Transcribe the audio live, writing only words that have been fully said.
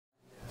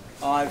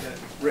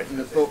I've written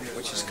a book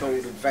which is called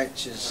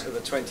Adventures of a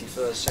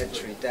 21st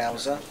Century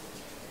Dowser.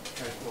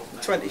 The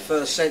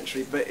 21st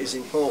century bit is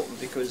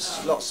important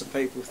because lots of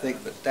people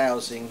think that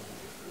dowsing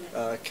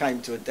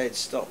came to a dead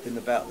stop in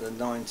about the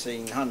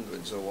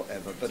 1900s or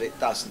whatever, but it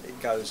doesn't.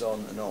 It goes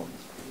on and on.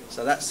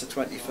 So that's the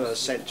 21st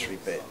century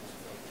bit.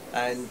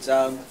 And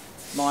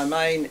my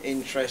main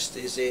interest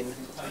is in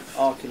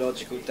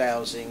archaeological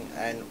dowsing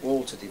and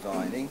water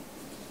divining.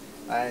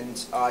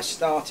 And I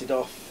started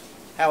off,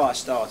 how I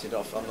started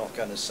off I'm not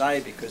going to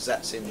say because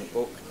that's in the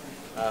book,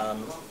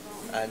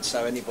 and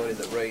so anybody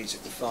that reads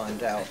it will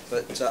find out.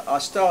 But I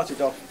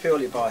started off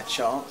purely by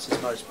chance,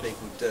 as most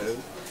people do,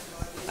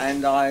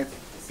 and I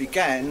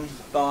began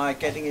by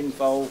getting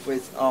involved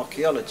with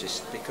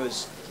archaeologists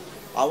because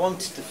I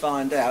wanted to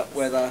find out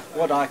whether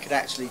what I could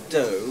actually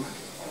do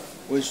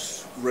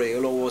was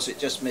real or was it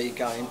just me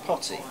going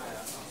potty.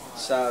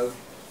 So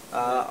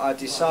I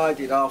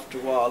decided after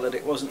a while that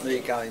it wasn't me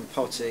going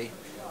potty,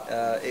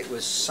 it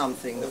was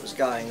something that was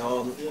going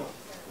on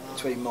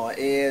between my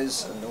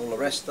ears and all the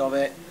rest of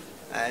it,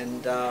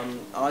 and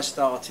I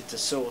started to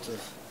sort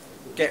of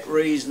get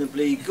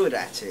reasonably good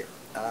at it.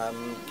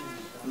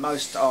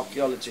 Most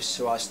archaeologists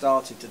who I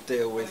started to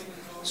deal with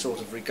sort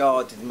of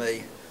regarded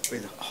me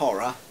with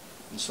horror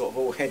and sort of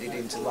all headed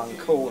into one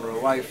corner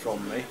away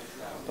from me.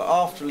 But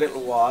after a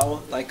little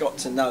while they got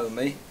to know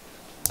me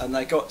and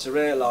they got to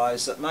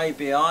realise that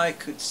maybe I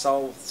could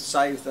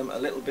save them a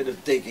little bit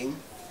of digging,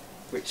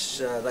 which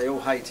they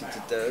all hated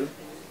to do.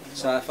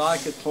 So if I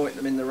could point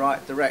them in the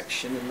right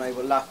direction and they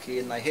were lucky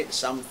and they hit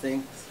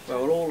something,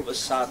 well, all of a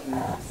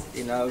sudden,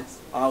 you know,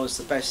 I was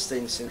the best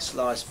thing since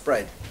sliced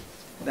bread.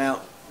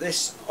 Now,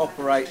 this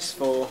operates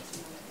for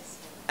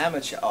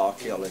amateur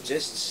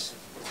archaeologists.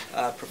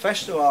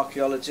 Professional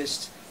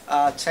archaeologists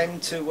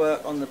tend to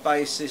work on the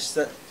basis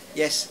that,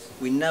 yes,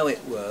 we know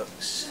it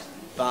works,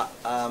 but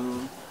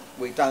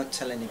we don't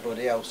tell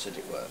anybody else that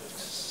it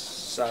works.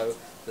 So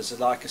there's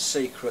like a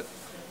secret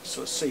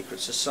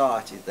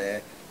society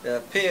there.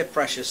 Peer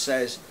pressure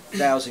says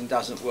dowsing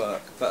doesn't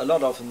work, but a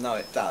lot of them know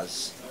it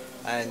does,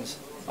 and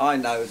I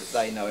know that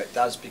they know it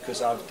does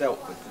because I've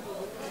dealt with them.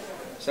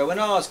 So when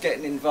I was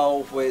getting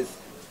involved with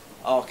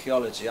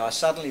archaeology, I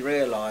suddenly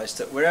realised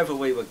that wherever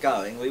we were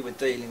going, we were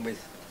dealing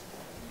with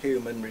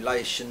human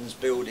relations,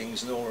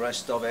 buildings and all the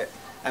rest of it,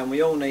 and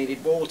we all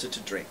needed water to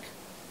drink.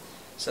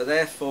 So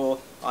therefore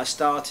I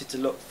started to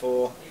look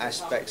for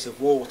aspects of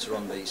water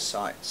on these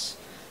sites,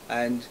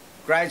 and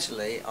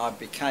gradually I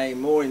became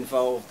more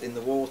involved in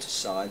the water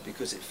side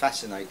because it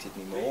fascinated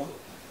me more.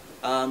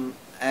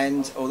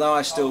 And although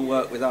I still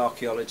work with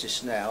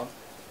archaeologists now,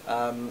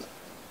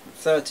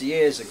 30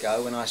 years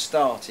ago when I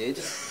started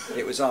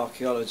it was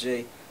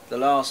archaeology. The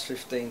last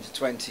 15 to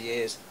 20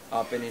 years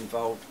I've been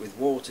involved with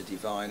water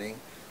divining,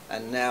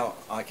 and now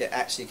I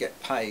actually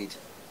get paid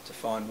to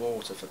find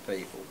water for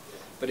people.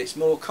 But it's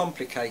more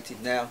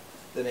complicated now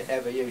than it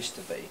ever used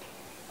to be.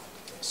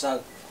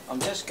 So I'm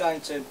just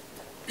going to,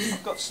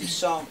 I've got some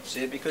samples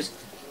here because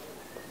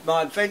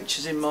my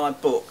adventures in my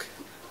book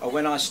are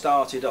when I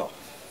started off,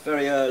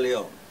 very early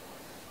on,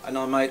 and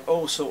I made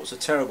all sorts of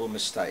terrible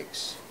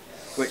mistakes,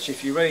 which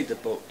if you read the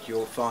book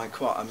you'll find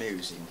quite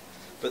amusing.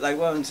 But they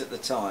weren't at the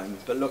time,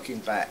 but looking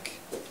back,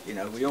 you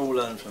know, we all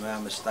learn from our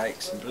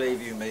mistakes, and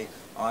believe you me,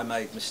 I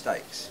made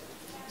mistakes.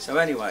 So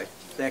anyway,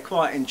 they're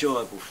quite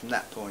enjoyable from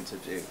that point of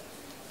view.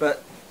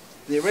 But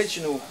the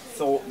original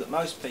thought that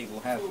most people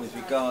have with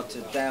regard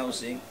to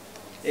dowsing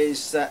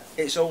is that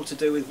it's all to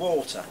do with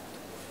water.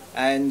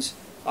 And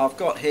I've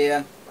got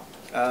here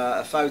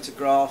a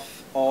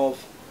photograph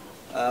of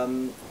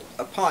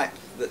a pipe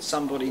that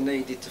somebody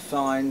needed to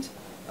find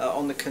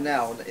on the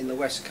canal in the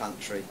West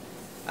Country,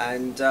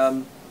 and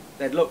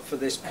they'd looked for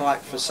this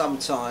pipe for some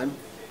time,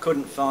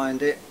 couldn't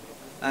find it,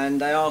 and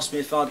they asked me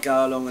if I'd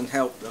go along and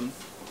help them,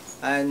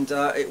 and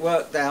it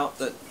worked out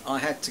that I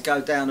had to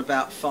go down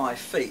about 5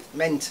 feet,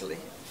 mentally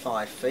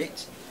 5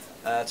 feet,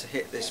 to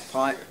hit this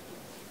pipe.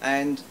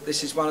 And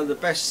this is one of the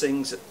best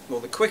things, well,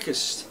 the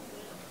quickest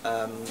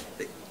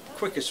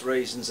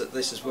reasons that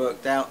this has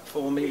worked out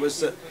for me was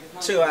that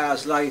 2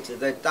 hours later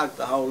they'd dug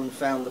the hole and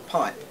found the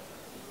pipe.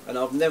 And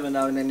I've never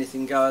known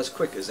anything go as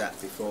quick as that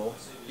before.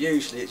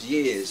 Usually it's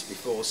years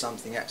before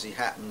something actually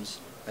happens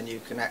and you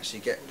can actually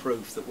get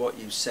proof that what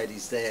you said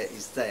is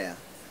there.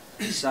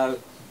 So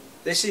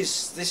this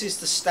is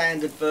the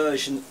standard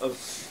version of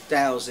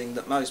dowsing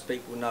that most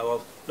people know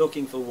of,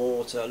 looking for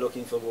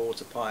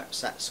water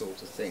pipes, that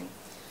sort of thing.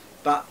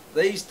 But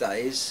these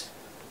days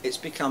it's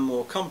become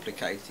more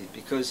complicated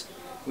because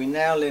we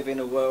now live in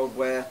a world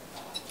where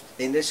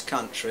in this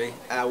country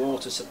our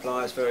water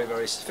supply is very,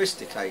 very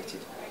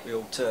sophisticated. We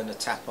all turn the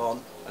tap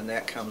on and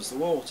there comes the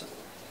water.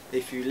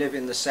 If you live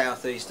in the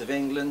southeast of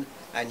England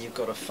and you've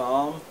got a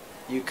farm,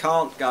 you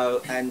can't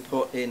go and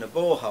put in a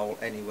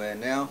borehole anywhere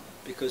now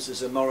because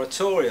there's a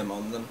moratorium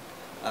on them.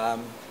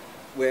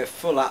 We're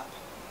full up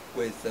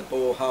with the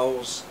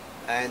boreholes,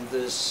 and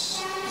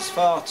there's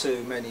far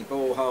too many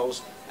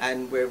boreholes,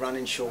 and we're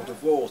running short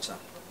of water.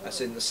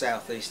 That's in the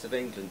southeast of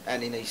England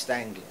and in East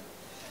Anglia.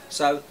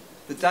 So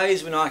the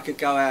days when I could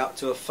go out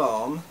to a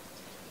farm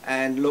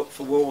and look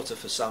for water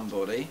for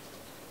somebody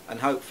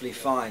and hopefully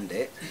find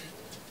it,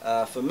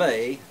 for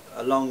me,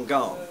 are long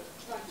gone.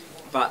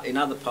 But in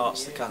other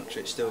parts of the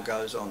country it still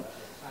goes on.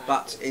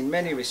 But in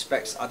many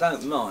respects I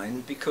don't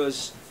mind,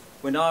 because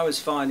when I was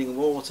finding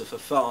water for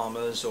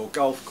farmers or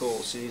golf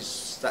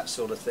courses, that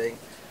sort of thing,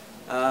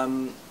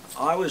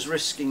 I was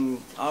risking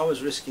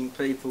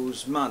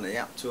people's money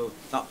up to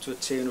a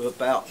tune of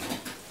about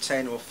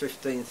 £10,000 or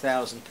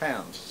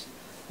 £15,000,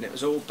 and it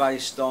was all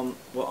based on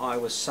what I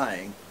was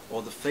saying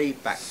or the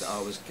feedback that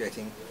I was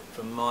getting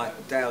from my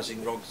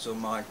dowsing rods or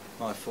my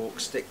fork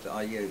stick that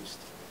I used.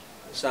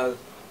 So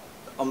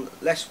I'm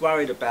less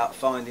worried about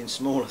finding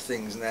smaller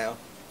things now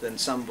than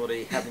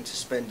somebody having to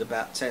spend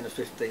about £10,000 or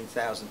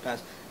 £15,000,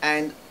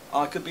 and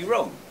I could be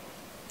wrong.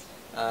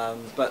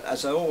 But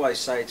as I always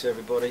say to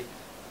everybody,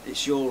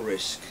 it's your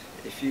risk.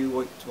 If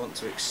you want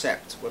to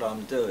accept what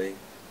I'm doing,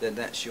 then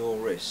that's your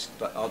risk,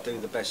 but I'll do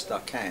the best I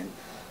can.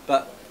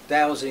 But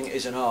dowsing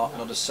is an art,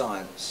 not a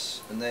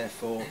science, and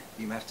therefore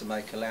you have to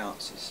make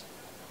allowances.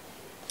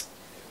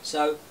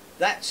 So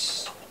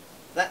that's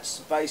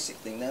the basic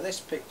thing. Now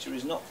this picture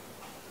is not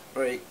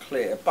very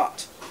clear,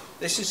 but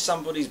this is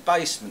somebody's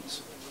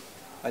basement,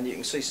 and you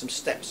can see some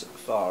steps at the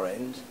far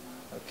end,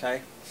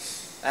 okay,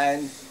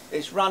 and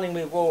it's running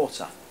with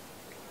water,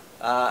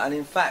 and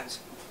in fact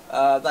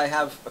they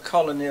have a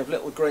colony of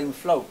little green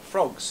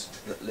frogs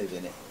that live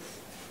in it,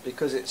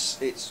 because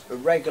it's a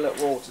regular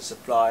water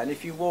supply, and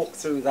if you walk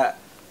through that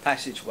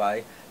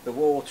passageway, the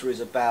water is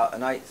about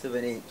 1/8 of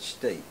an inch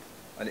deep,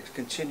 and it's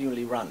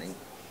continually running.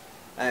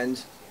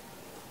 And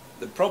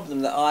the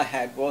problem that I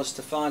had was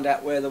to find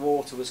out where the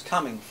water was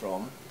coming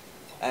from,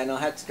 and I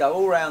had to go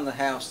all around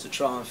the house to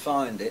try and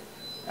find it,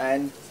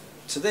 and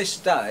to this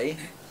day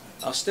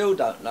I still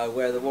don't know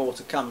where the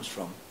water comes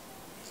from.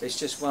 It's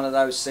just one of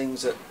those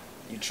things that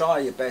you try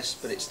your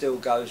best, but it still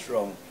goes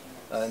wrong,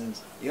 and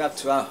you have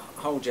to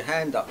hold your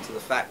hand up to the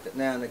fact that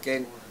now and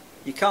again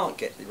you can't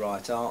get the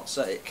right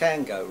answer, it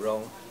can go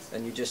wrong,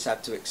 and you just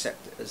have to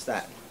accept it as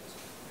that.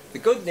 The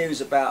good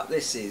news about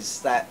this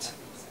is that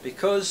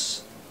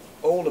because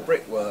all the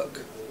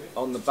brickwork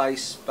on the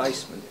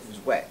basement was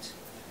wet,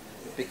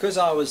 because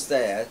I was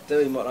there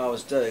doing what I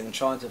was doing and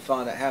trying to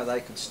find out how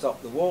they could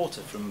stop the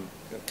water from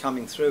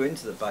coming through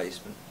into the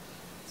basement,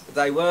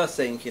 they were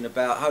thinking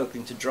about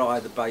hoping to dry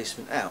the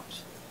basement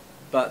out.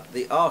 But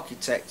the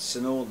architects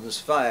and all the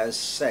surveyors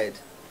said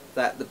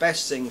that the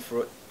best thing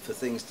for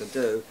things to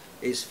do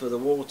is for the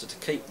water to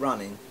keep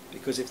running,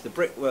 because if the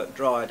brickwork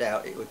dried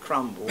out it would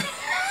crumble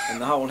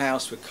and the whole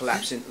house would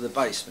collapse into the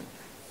basement.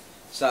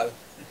 So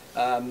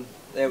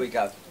there we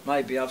go.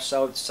 Maybe I've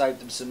saved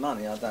them some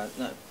money, I don't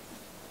know.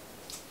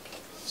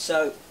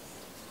 So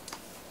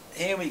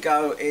here we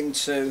go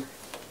into,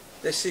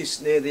 this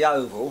is near the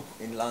Oval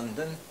in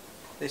London.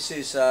 This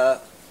is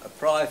a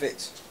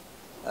private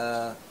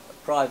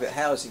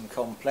housing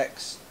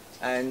complex,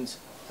 and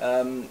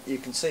you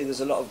can see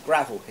there's a lot of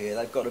gravel here.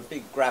 They've got a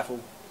big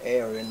gravel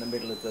area in the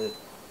middle of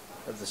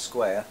the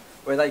square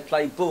where they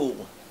play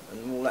ball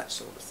and all that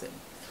sort of thing.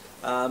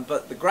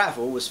 But the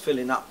gravel was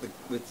filling up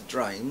with the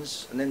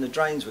drains, and then the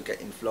drains were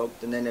getting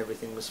flogged, and then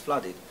everything was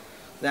flooded.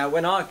 Now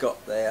when I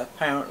got there,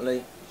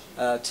 apparently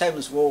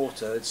Thames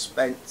Water had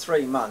spent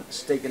 3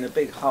 months digging a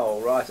big hole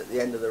right at the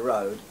end of the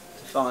road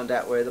to find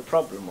out where the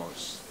problem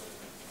was.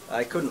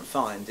 They couldn't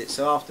find it,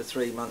 so after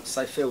 3 months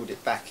they filled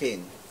it back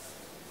in.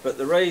 But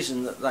the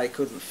reason that they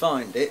couldn't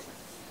find it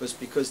was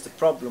because the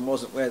problem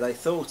wasn't where they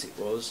thought it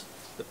was.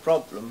 The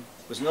problem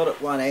was not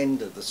at one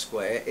end of the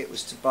square, it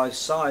was to both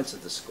sides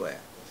of the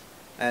square.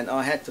 And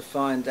I had to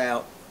find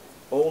out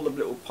all the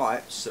little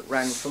pipes that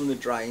ran from the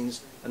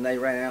drains, and they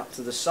ran out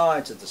to the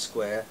sides of the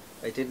square.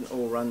 They didn't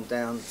all run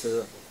down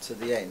to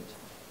the end.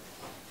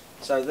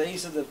 So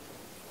these are the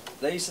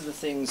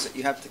things that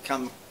you have to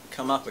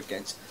come up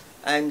against,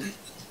 and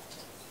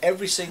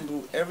every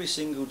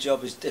single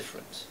job is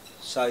different.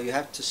 So you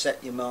have to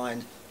set your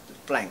mind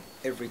blank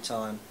every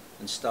time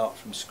and start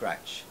from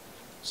scratch.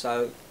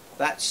 So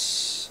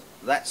that's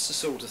the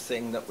sort of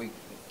thing that we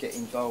get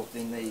involved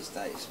in these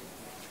days.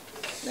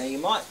 Now you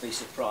might be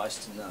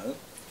surprised to know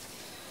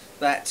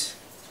that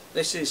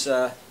this is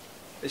a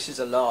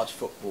large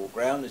football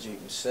ground, as you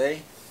can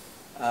see,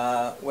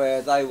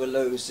 where they were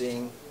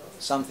losing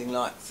something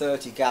like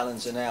 30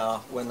 gallons an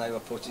hour when they were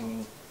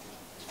putting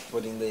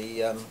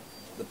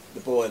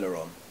the boiler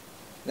on.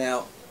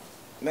 Now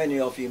many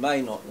of you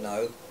may not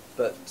know,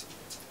 but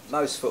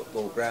most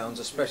football grounds,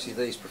 especially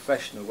these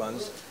professional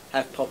ones,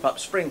 have pop-up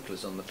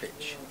sprinklers on the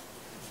pitch,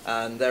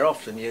 and they're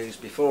often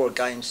used before a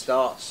game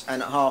starts,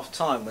 and at half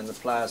time when the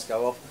players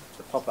go off,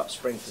 the pop-up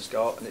sprinklers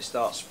go up and it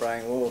starts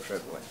spraying water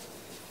everywhere.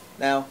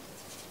 Now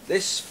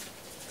this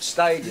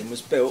stadium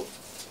was built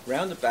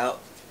round about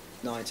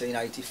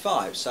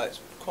 1985, so it's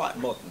quite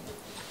modern.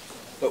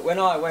 But when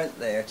I went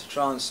there to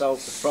try and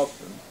solve the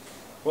problem,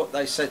 what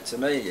they said to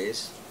me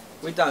is,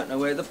 we don't know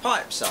where the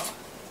pipes are.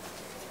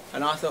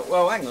 And I thought,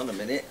 well, hang on a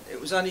minute,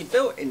 it was only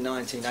built in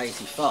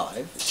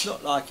 1985, it's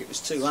not like it was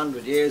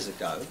 200 years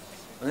ago,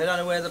 and they don't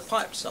know where the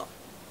pipes are.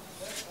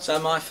 So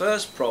my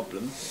first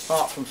problem,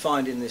 apart from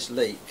finding this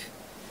leak,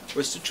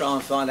 was to try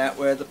and find out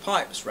where the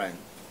pipes ran.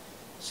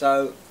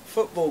 So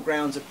football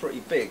grounds are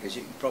pretty big, as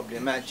you can probably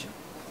imagine.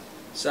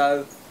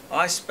 So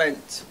I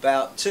spent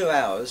about 2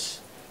 hours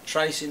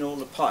tracing all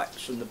the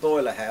pipes from the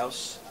boiler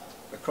house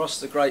across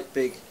the great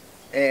big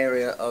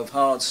area of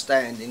hard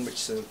standing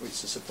which the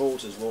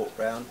supporters walked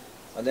round,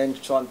 and then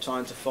trying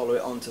to follow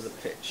it onto the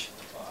pitch.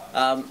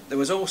 There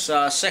was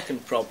also a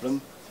second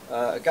problem,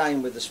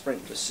 again with the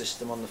sprinkler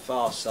system on the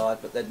far side,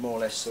 but they'd more or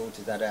less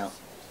sorted that out.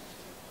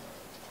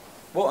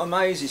 What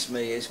amazes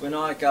me is when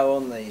I go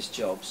on these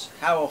jobs,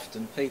 how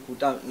often people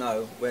don't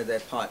know where their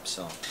pipes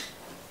are.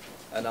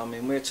 And I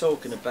mean, we're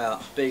talking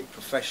about big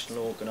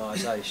professional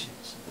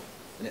organisations,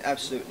 and it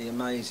absolutely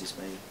amazes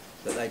me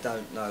that they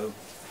don't know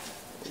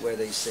where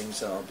these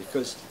things are,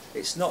 because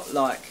it's not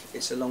like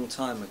it's a long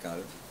time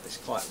ago, it's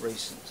quite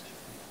recent.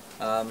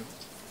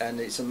 And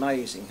it's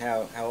amazing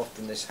how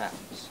often this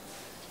happens.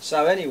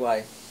 So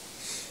anyway,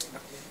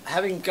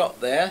 having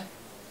got there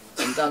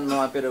and done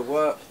my bit of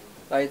work,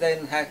 they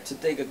then had to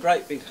dig a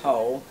great big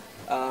hole.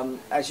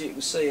 As you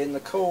can see in the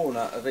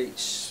corner of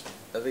each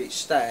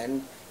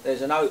stand,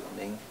 there's an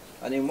opening,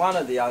 and in one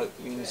of the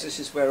openings, this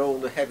is where all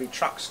the heavy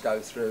trucks go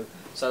through,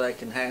 so they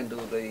can handle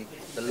the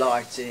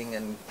lighting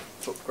and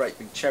put great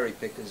big cherry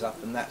pickers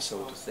up and that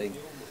sort of thing.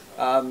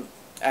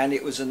 And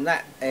it was in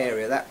that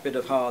area, that bit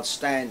of hard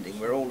standing,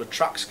 where all the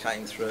trucks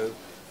came through,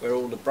 where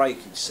all the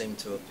breakage seemed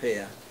to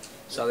appear.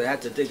 So they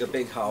had to dig a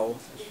big hole,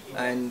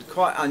 and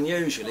quite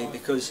unusually,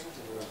 because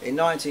in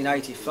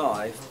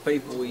 1985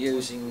 people were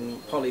using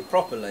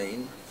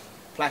polypropylene,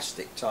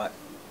 plastic type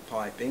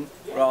piping,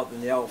 rather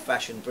than the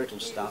old-fashioned brittle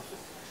stuff.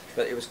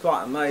 But it was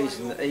quite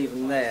amazing that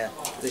even there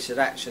this had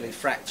actually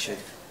fractured,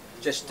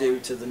 just due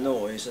to the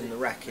noise and the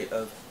racket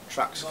of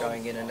trucks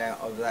going in and out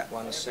of that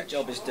one section. The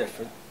job is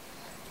different.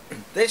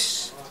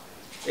 This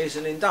is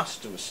an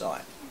industrial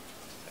site,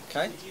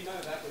 okay?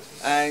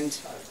 And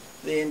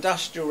the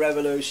Industrial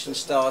Revolution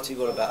started,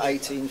 what, about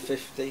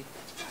 1850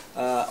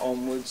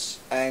 onwards,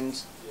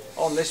 and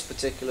on this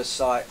particular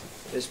site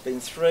there's been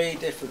 3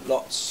 different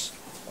lots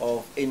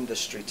of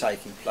industry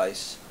taking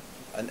place,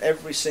 and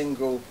every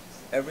single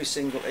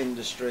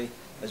industry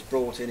has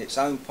brought in its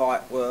own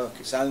pipe work,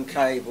 its own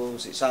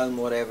cables, its own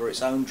whatever,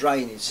 its own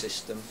drainage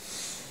system,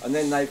 and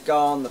then they've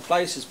gone, the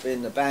place has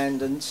been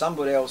abandoned,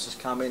 somebody else has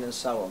come in, and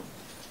so on.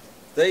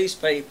 These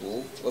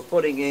people were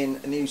putting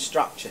in a new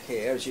structure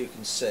here, as you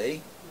can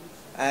see,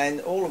 and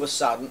all of a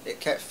sudden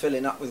it kept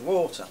filling up with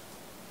water.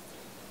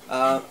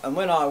 And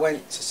when I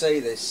went to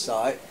see this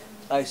site,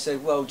 they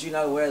said, well, do you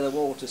know where the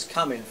water's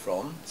coming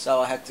from?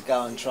 So I had to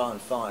go and try and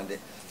find it.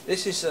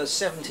 This is a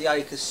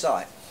 70-acre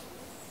site.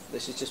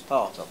 This is just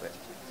part of it.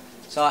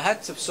 So I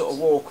had to sort of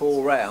walk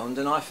all round,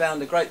 and I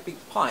found a great big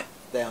pipe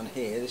down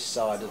here, this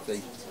side of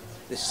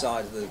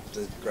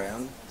the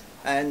ground,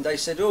 and they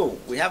said, oh,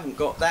 we haven't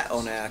got that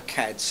on our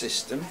CAD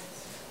system,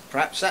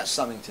 perhaps that's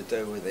something to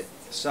do with it.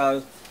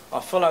 So I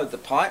followed the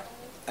pipe,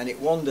 and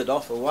it wandered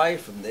off away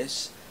from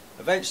this,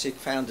 eventually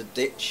found a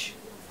ditch,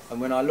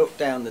 and when I looked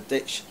down the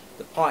ditch,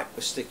 the pipe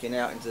was sticking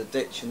out into the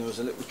ditch, and there was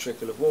a little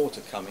trickle of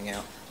water coming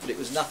out, but it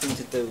was nothing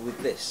to do with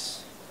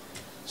this.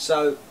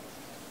 So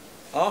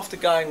after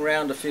going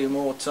round a few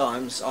more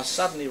times, I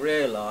suddenly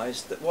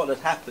realised that what had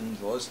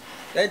happened was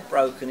they'd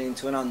broken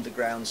into an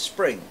underground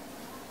spring.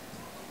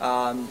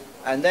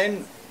 And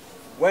then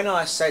when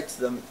I said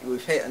to them,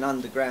 we've hit an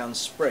underground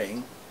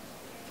spring,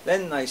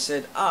 then they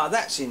said, ah,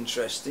 that's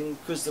interesting,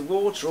 because the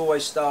water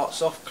always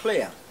starts off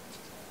clear.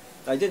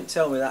 They didn't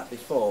tell me that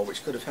before,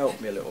 which could have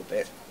helped me a little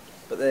bit,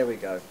 but there we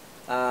go.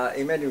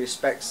 In many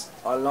respects,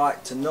 I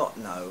like to not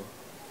know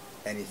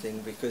anything,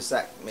 because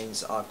that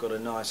means I've got a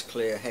nice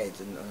clear head,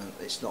 and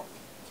it's not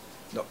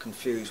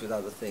confused with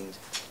other things.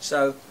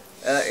 So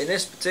in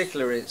this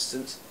particular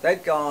instance,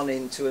 they'd gone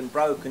into and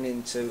broken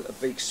into a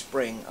big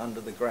spring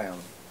under the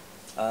ground,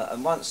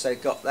 and once they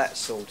got that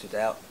sorted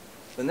out,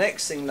 the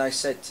next thing they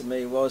said to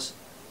me was,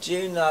 do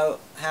you know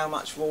how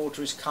much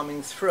water is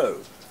coming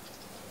through?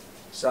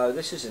 So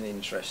this is an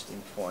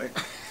interesting point.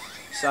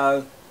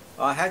 So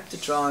I had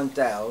to try and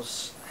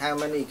dowse how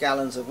many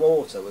gallons of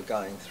water were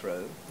going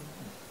through,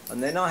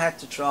 and then I had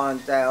to try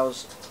and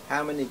dowse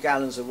how many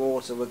gallons of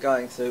water were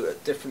going through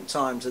at different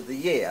times of the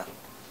year,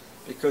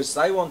 because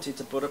they wanted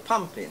to put a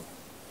pump in.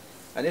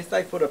 And if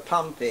they put a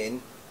pump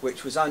in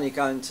which was only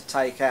going to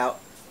take out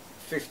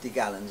 50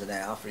 gallons an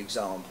hour, for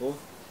example,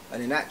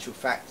 and in actual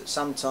fact at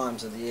some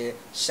times of the year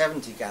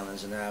 70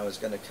 gallons an hour was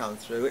going to come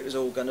through, it was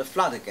all going to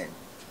flood again.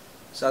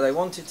 So they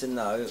wanted to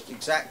know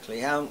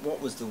exactly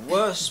what was the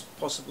worst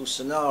possible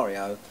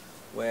scenario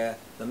where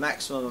the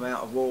maximum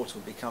amount of water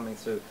would be coming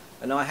through.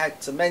 And I had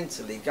to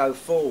mentally go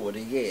forward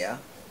a year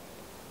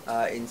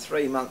in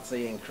 3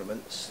 monthly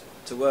increments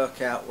to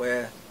work out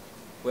where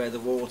the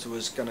water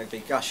was going to be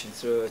gushing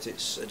through at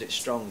its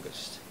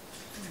strongest.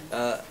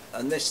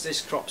 And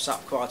this crops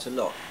up quite a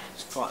lot.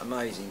 It's quite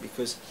amazing,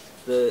 because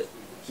the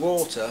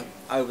water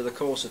over the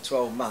course of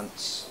 12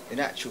 months, in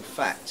actual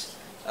fact,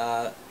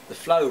 the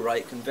flow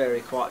rate can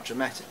vary quite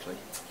dramatically.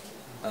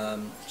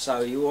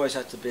 So you always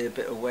have to be a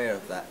bit aware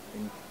of that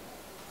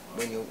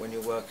when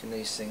you're working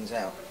these things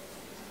out.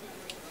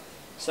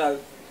 So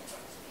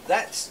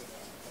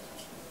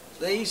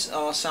these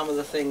are some of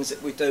the things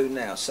that we do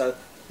now. So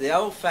the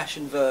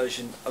old-fashioned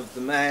version of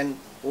the man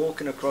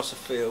walking across a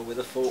field with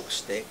a forked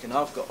stick, and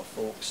I've got a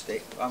forked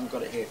stick, I haven't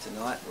got it here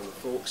tonight, with a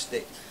forked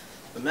stick.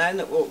 The man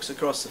that walks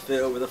across the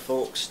field with a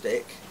forked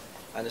stick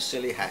and a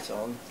silly hat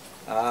on,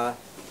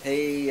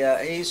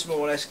 he's more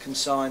or less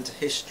consigned to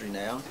history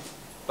now,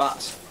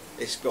 but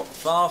it's got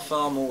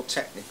far more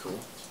technical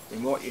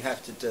in what you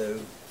have to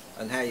do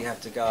and how you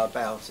have to go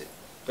about it.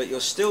 But you're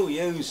still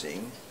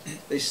using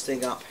this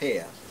thing up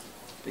here,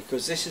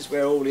 because this is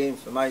where all the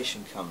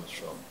information comes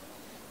from.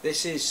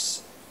 This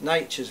is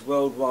nature's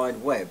World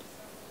Wide Web,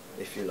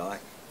 if you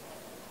like.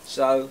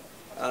 So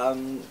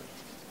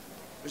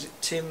was it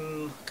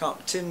Tim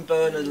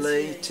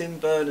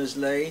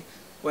Berners-Lee,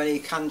 when he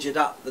conjured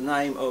up the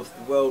name of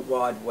the World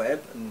Wide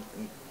Web and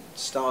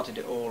started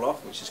it all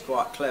off, which is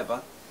quite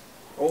clever,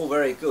 all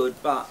very good,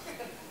 but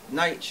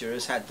nature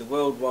has had the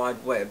World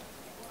Wide Web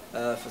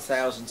for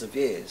thousands of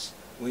years.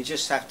 We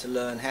just have to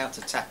learn how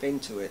to tap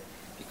into it,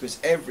 because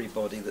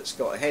everybody that's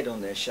got a head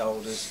on their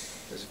shoulders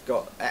has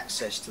got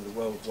access to the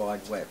World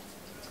Wide Web.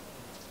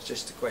 It's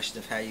just a question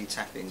of how you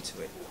tap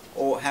into it,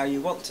 or how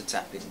you want to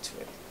tap into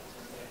it.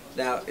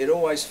 Now, it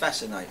always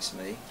fascinates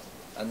me,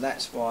 and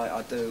that's why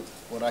I do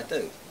what I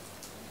do.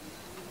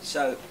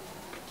 So,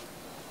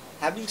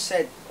 having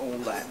said all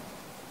that,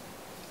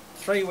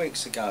 3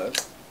 weeks ago,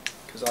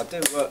 because I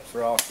do work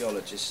for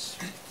archaeologists,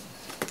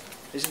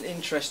 there's an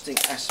interesting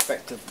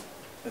aspect of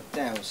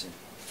dowsing.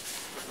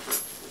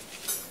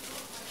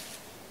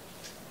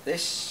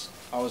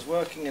 I was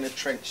working in a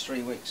trench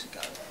 3 weeks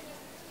ago,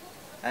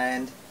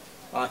 and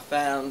I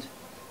found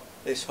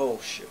this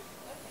horseshoe,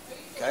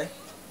 okay,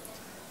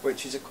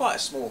 which is quite a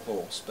small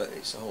horse, but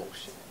it's a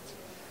horseshoe.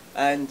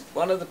 And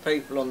one of the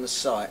people on the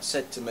site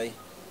said to me,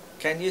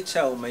 "Can you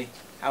tell me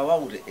how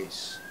old it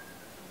is?"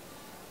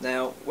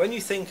 Now, when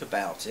you think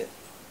about it,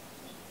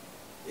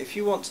 if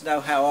you want to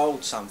know how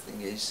old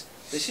something is,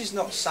 this is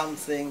not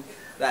something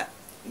that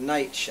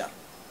nature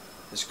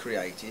has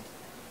created,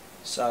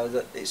 so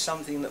that it's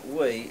something that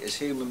we as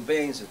human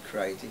beings have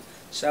created,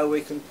 so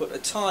we can put a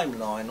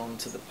timeline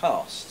onto the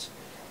past.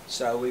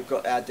 So we've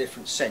got our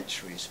different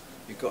centuries,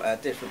 we've got our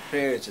different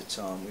periods of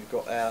time, we've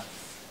got our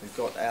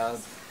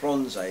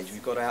Bronze Age,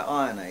 we've got our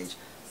Iron Age,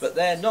 but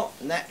they're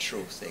not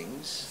natural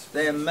things,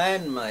 they're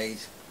man-made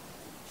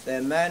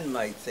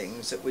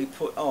things that we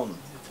put on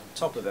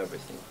top of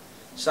everything.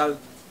 So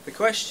the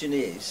question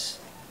is,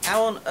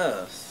 how on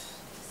earth,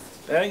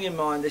 bearing in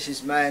mind this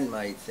is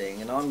man-made thing,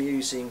 and I'm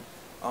using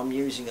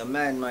a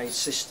man-made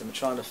system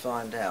trying to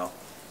find out,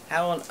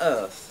 how on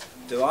earth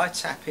do I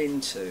tap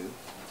into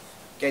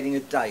getting a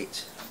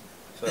date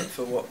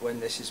for when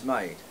this is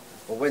made,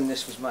 or when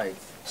this was made?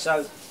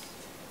 So,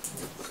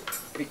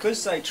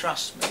 because they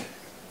trust me,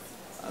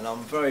 and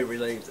I'm very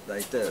relieved that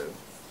they do,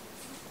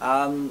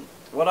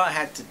 what I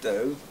had to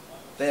do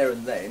there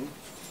and then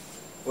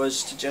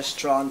was to just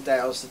try and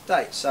dowse the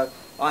date. So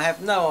I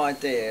have no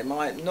idea,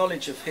 my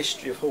knowledge of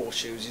history of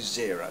horseshoes is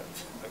zero,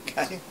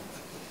 okay?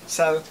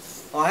 So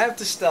I have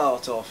to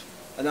start off,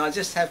 and I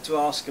just have to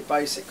ask a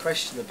basic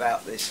question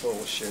about this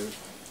horseshoe,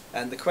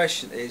 and the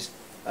question is,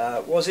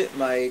 was it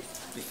made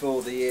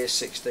before the year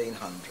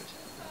 1600?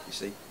 You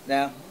see,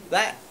 now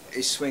that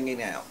is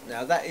swinging out.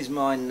 Now that is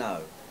my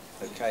no,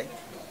 okay?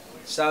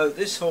 So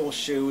this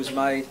horseshoe was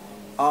made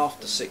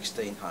after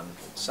 1600.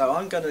 So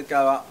I'm going to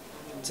go up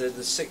to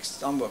the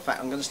I'm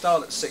going to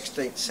start at the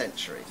 16th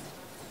century.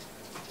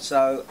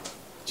 So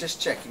just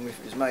checking if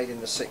it was made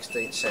in the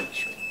 16th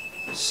century.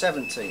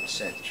 17th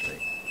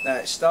century. Now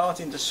it's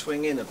starting to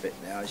swing in a bit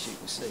now, as you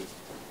can see.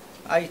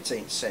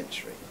 18th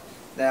century.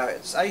 Now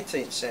it's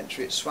 18th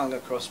century, it swung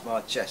across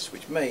my chest,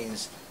 which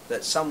means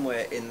that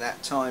somewhere in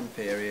that time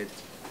period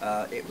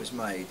it was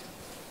made.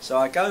 So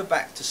I go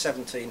back to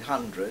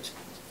 1700,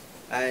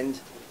 and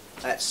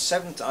at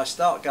I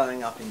start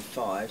going up in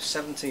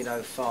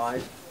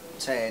 1705,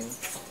 10,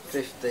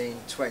 15,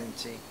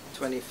 20,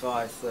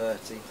 25,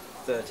 30,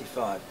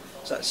 35.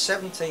 So at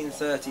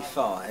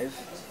 1735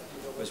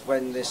 was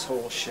when this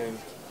horseshoe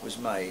was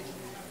made.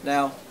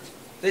 Now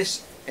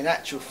this, in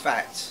actual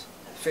fact,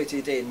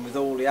 fitted in with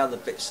all the other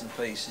bits and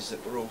pieces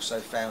that were also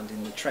found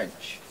in the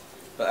trench,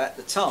 but at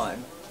the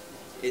time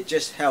it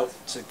just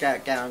helped to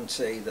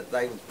guarantee that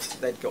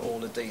they'd got all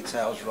the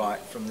details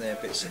right from their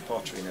bits of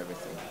pottery and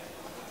everything.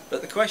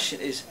 But the question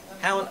is,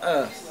 how on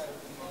earth,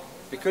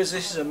 because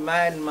this is a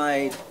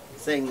man-made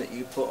thing that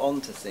you put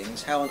onto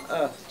things, how on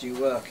earth do you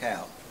work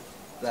out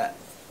that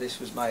this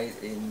was made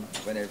in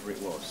whenever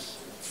it was?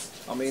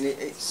 I mean,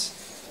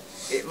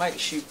 it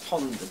makes you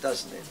ponder,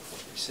 doesn't it?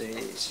 You see,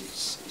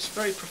 it's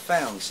very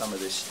profound, some of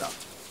this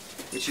stuff,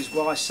 which is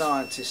why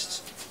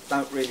scientists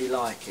don't really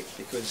like it,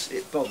 because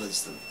it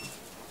bothers them.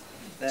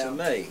 Now, to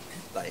me,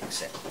 they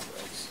accept it,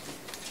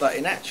 but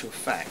in actual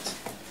fact,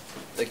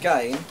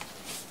 again,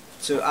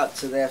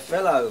 to their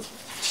fellow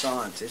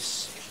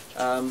scientists,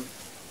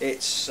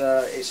 it's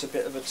a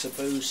bit of a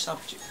taboo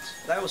subject.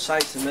 They will say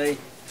to me,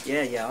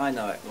 yeah, I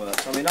know it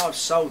works. I mean, I've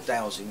sold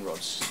dowsing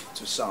rods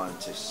to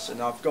scientists and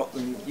I've got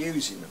them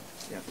using them,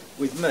 you know,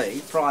 with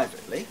me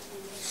privately,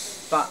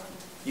 but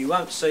you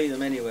won't see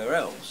them anywhere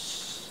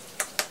else.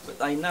 But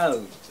they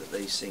know that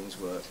these things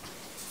work.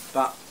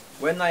 But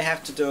when they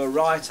have to do a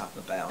write-up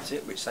about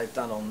it, which they've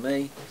done on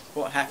me,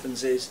 what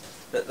happens is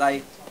that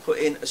they put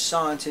in a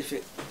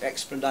scientific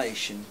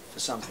explanation for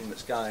something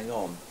that's going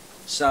on.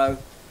 So,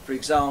 for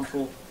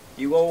example,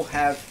 you all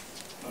have,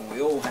 and we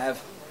all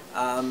have,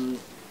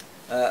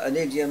 an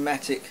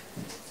idiomatic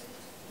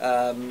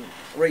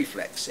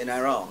reflex in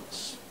our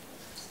arms,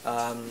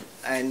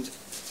 and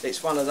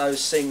it's one of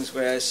those things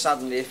where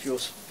suddenly if you're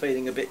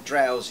feeling a bit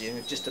drowsy and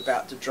you're just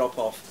about to drop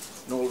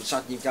off and all of a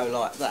sudden you go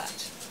like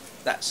that,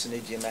 that's an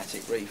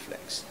idiomatic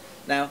reflex.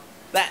 Now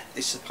that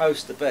is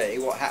supposed to be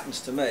what happens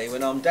to me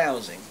when I'm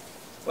dowsing.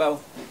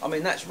 Well, I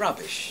mean, that's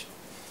rubbish.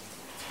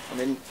 I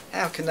mean,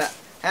 how can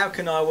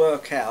I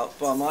work out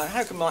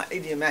how can my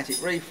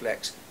idiomatic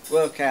reflex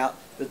work out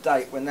the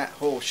date when that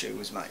horseshoe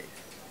was made?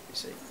 You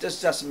see, it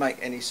just doesn't make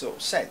any sort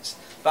of sense.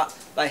 But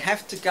they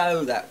have to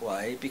go that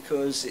way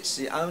because it's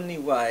the only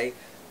way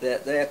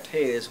that their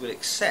peers will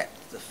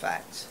accept the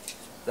fact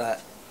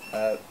that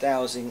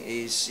dowsing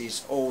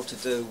is all to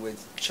do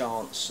with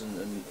chance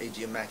and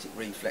idiomatic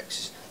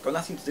reflexes. Got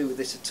nothing to do with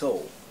this at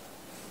all,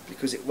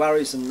 because it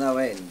worries them no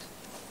end.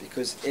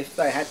 Because if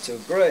they had to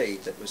agree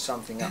that was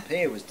something up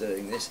here was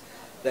doing this,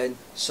 then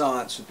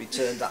science would be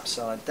turned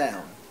upside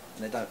down,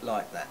 and they don't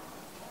like that,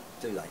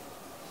 do they?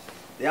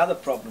 The other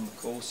problem, of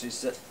course,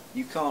 is that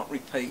you can't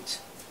repeat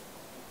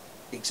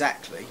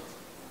exactly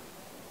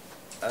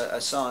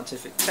a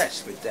scientific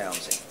test with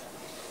dowsing,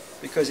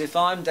 because if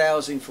I'm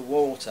dowsing for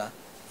water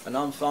and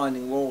I'm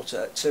finding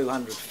water at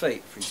 200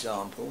 feet, for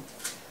example,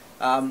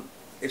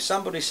 if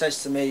somebody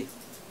says to me,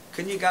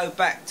 can you go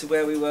back to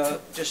where we were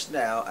just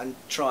now and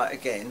try it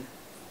again?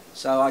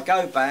 So I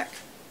go back,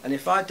 and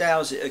if I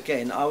dowse it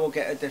again, I will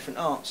get a different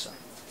answer.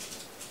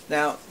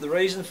 Now, the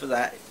reason for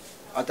that,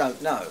 I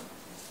don't know.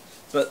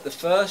 But the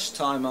first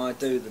time I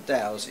do the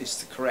dowse is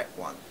the correct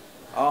one.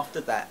 After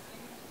that,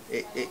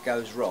 it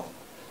goes wrong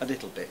a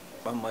little bit,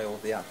 one way or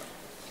the other.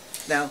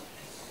 Now,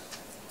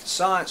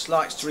 science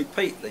likes to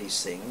repeat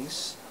these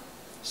things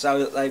so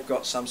that they've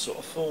got some sort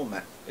of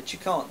format, but you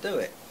can't do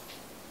it.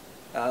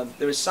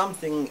 There is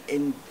something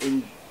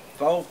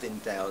involved in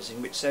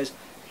dowsing which says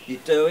you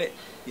do it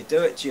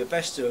to your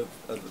best of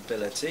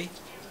ability,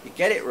 you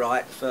get it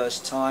right the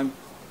first time,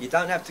 you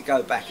don't have to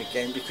go back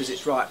again because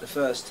it's right the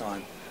first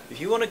time. If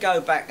you want to go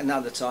back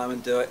another time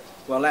and do it,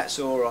 well, that's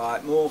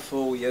alright, more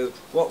for you.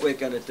 What we're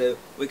going to do,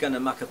 we're going to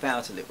muck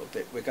about a little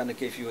bit, we're going to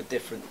give you a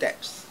different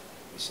depth,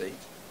 you see,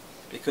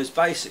 because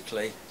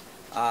basically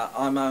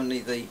I'm only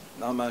the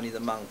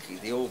monkey,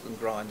 the organ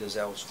grinder's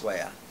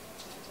elsewhere.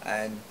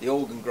 And the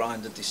organ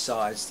grinder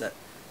decides that,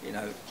 you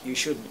know, you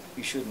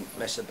shouldn't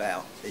mess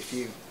about. If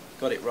you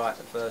got it right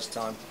the first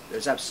time,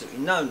 there's absolutely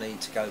no need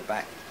to go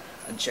back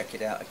and check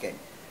it out again.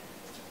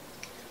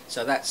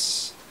 So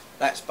that's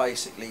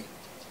basically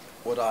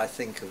what I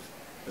think of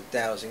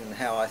dowsing and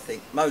how I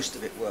think most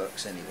of it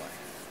works anyway.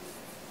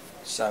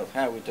 So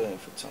how are we doing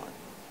for time?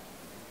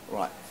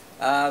 Right.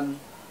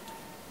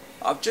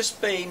 I've just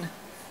been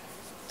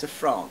to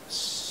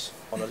France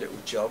on a little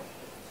job.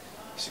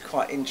 It's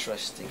quite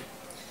interesting.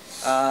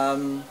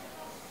 Well,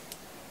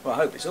 I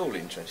hope it's all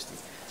interesting.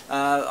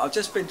 I've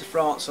just been to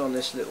France on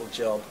this little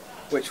job,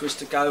 which was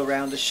to go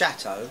around a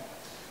chateau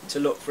to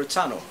look for a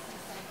tunnel.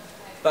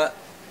 But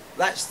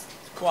that's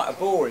quite a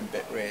boring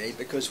bit really,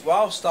 because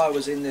whilst I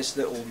was in this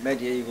little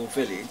medieval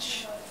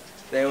village,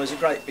 there was a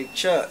great big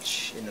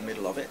church in the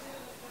middle of it.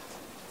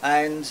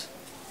 And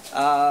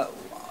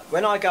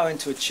when I go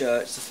into a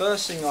church, the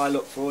first thing I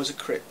look for is a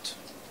crypt.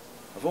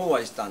 I've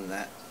always done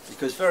that,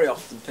 because very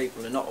often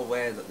people are not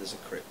aware that there's a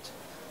crypt.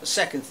 The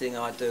second thing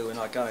I do when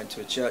I go into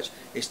a church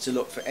is to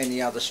look for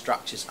any other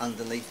structures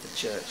underneath the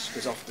church,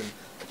 because often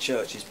a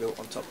church is built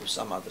on top of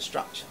some other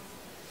structure.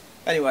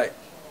 Anyway,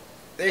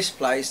 this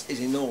place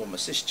is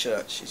enormous. This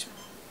church is,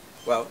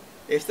 well,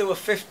 if there were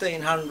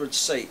 1,500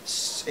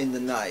 seats in the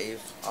nave,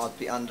 I'd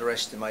be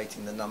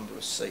underestimating the number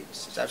of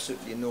seats. It's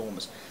absolutely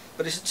enormous.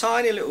 But it's a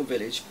tiny little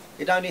village.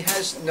 It only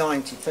has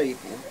 90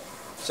 people.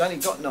 It's only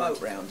got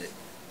 90 around it,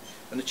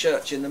 and a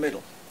church in the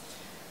middle.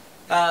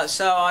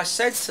 So I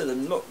said to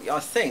them, look,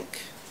 I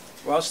think,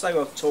 whilst they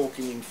were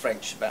talking in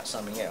French about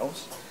something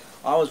else,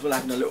 I was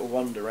having a little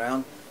wander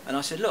around, and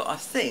I said, look, I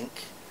think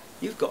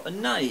you've got a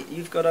nave,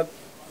 you've got a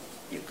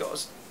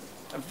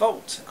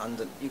vault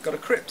under, you've got a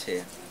crypt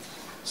here.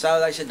 So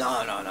they said,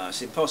 no,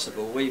 it's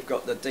impossible. We've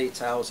got the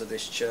details of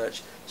this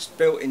church. It's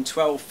built in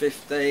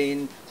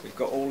 1215. We've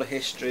got all the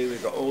history.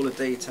 We've got all the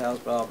details.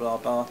 Blah blah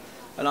blah.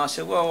 And I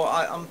said, well,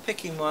 I'm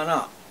picking one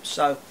up.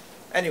 So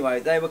anyway,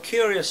 they were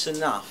curious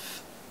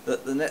enough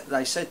that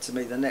they said to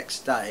me the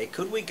next day,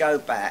 could we go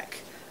back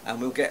and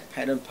we'll get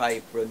pen and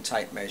paper and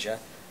tape measure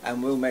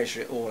and we'll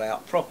measure it all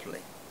out properly.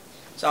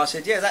 So I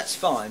said, yeah, that's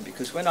fine,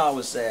 because when I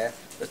was there,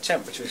 the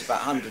temperature was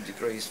about 100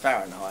 degrees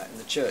Fahrenheit and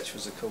the church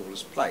was the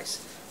coolest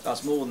place. So I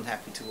was more than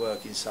happy to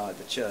work inside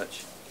the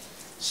church.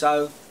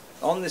 So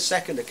on the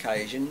second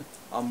occasion,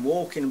 I'm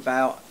walking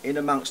about in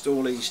amongst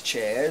all these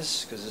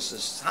chairs, because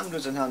there's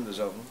hundreds and hundreds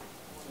of them,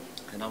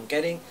 and I'm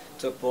getting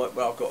to a point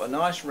where I've got a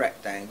nice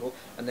rectangle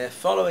and they're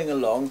following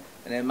along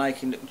and they're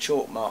making little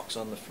chalk marks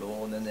on the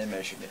floor and then they're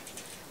measuring it.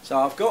 So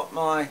I've got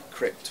my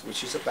crypt,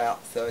 which is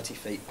about 30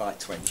 feet by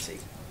 20.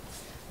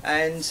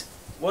 And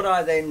what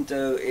I then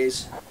do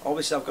is,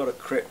 obviously I've got a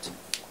crypt,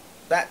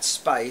 that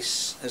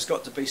space has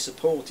got to be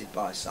supported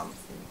by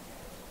something,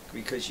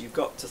 because you've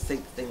got to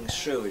think things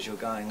through as you're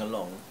going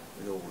along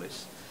with all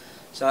this.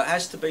 So it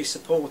has to be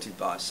supported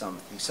by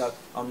something. So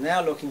I'm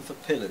now looking for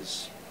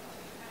pillars,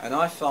 and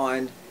I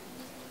find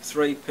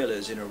 3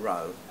 pillars in a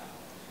row,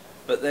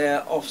 but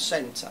they're off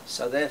centre,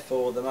 so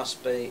therefore there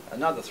must be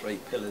another 3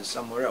 pillars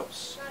somewhere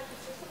else.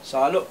 So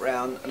I look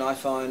round and I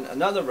find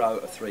another row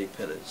of 3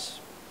 pillars.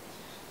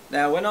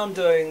 Now when I'm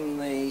doing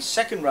the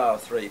second row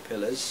of 3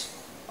 pillars,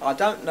 I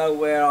don't know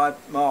where I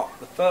mark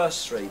the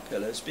first 3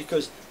 pillars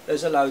because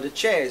there's a load of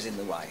chairs in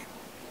the way.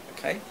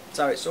 Okay,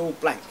 so it's all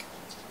blank.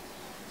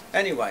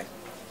 Anyway,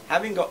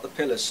 having got the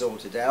pillars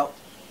sorted out,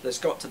 there's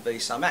got to be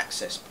some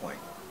access point.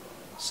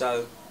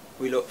 So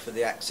we look for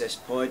the access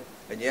point,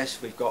 and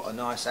yes, we've got a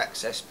nice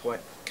access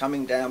point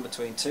coming down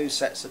between 2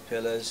 sets of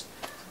pillars.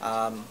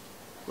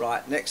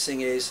 Right, next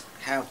thing is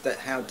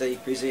how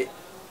deep is it?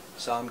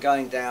 So I'm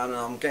going down, and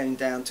I'm getting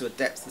down to a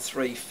depth of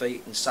 3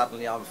 feet, and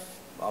suddenly I've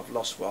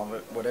lost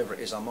whatever it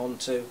is I'm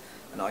onto,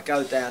 and I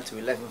go down to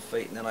 11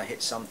 feet and then I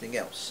hit something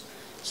else.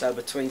 So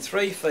between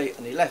 3 feet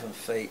and 11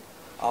 feet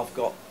I've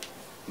got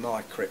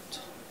my crypt,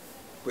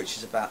 which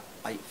is about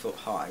 8 foot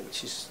high,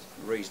 which is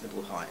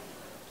reasonable height.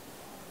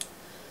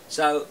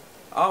 So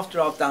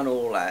after I've done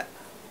all that,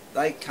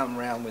 they come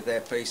round with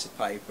their piece of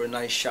paper and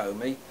they show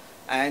me,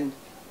 and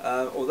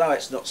although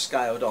it's not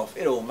scaled off,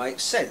 it all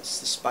makes sense.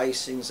 The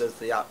spacings of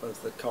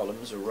the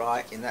columns are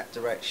right in that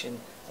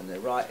direction and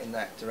they're right in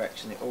that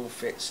direction, it all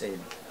fits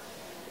in.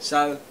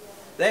 So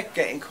they're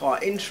getting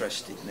quite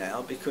interested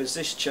now, because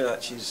this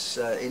church is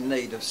in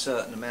need of a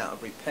certain amount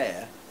of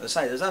repair. As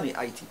I say, there's only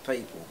 80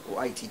 people,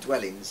 or 80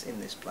 dwellings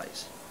in this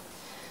place.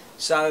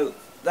 So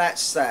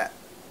that's that.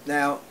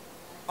 Now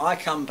I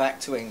come back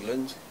to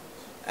England,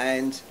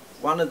 and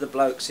one of the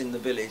blokes in the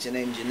village, an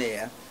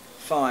engineer,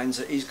 finds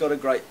that he's got a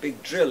great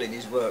big drill in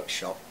his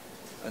workshop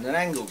and an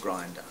angle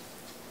grinder.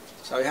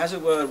 So he has a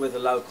word with the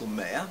local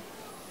mayor,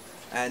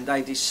 and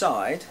they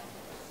decide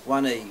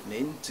one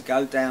evening to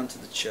go down to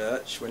the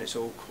church when it's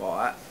all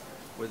quiet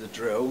with a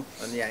drill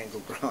and the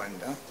angle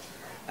grinder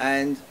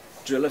and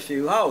drill a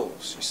few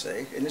holes, you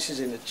see, and this is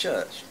in the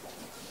church.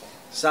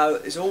 So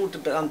it's all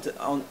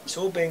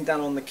being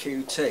done on the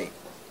QT.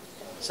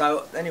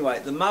 So anyway,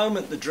 the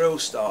moment the drill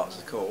starts,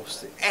 of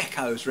course, it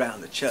echoes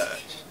round the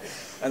church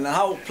and the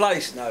whole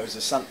place knows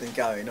there's something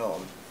going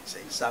on. See?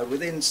 So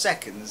within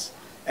seconds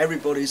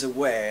everybody's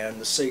aware and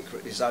the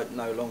secret is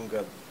no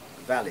longer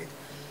valid.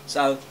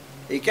 So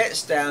he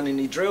gets down and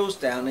he drills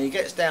down and he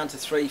gets down to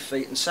 3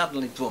 feet and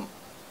suddenly, boom,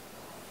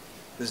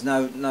 there's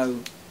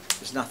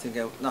there's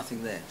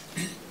nothing there.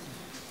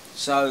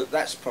 So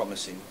that's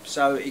promising.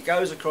 So he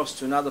goes across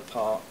to another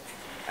part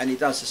and he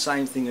does the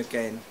same thing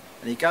again,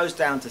 and he goes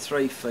down to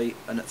 3 feet,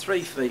 and at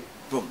 3 feet,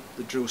 boom,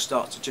 the drill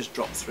starts to just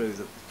drop through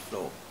the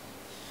floor.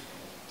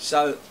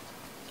 So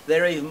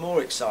they're even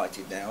more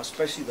excited now,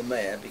 especially the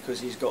mayor, because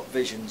he's got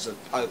visions of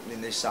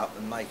opening this up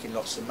and making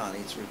lots of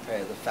money to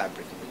repair the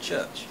fabric of the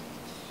church.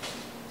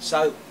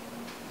 So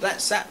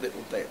that's that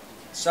little bit.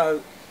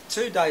 So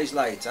 2 days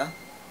later,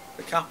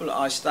 the couple that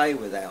I stay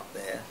with out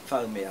there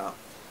phoned me up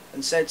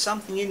and said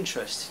something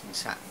interesting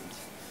has happened.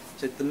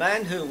 Said the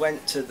man who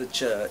went to the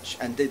church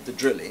and did the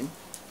drilling,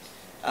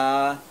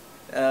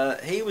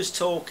 he was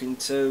talking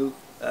to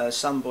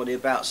somebody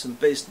about some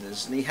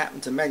business, and he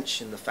happened to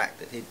mention the fact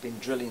that he'd been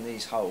drilling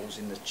these holes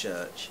in the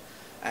church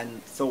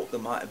and thought there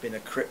might have been a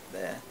crypt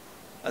there.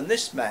 And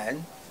this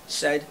man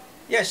said,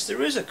 yes,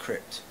 there is a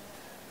crypt.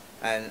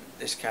 And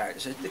this character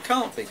said, there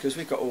can't be, because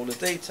we've got all the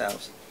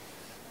details.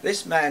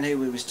 This man who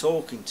we was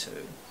talking to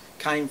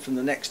came from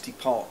the next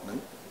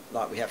department,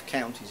 like we have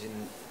counties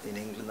in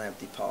England, they have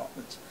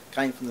departments,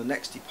 came from the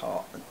next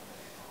department.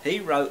 He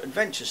wrote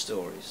adventure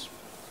stories,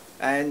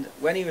 and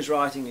when he was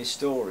writing his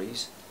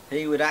stories,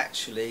 he would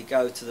actually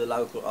go to the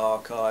local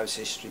archives,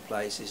 history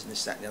places and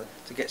this, that and the other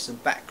to get some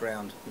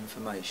background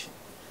information.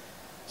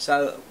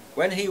 So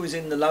when he was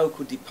in the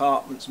local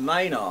department's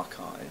main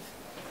archive,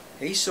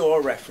 he saw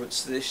a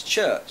reference to this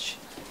church,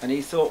 and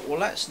he thought, well,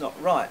 that's not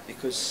right,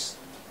 because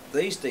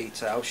these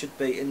details should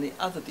be in the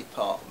other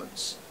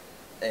department's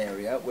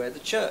area where the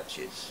church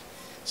is.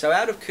 So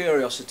out of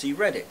curiosity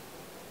read it,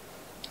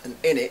 and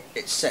in it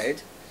it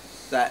said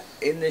that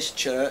in this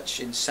church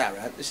in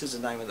Sarad, this is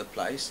the name of the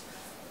place,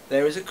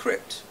 there is a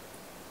crypt,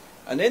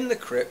 and in the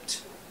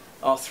crypt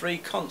are 3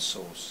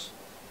 consuls.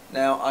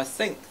 Now I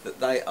think that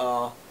they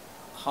are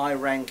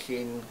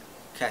high-ranking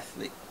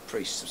Catholic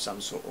priests of some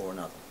sort or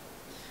another.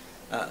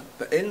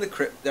 But in the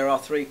crypt there are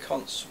 3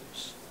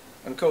 consoles.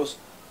 And of course,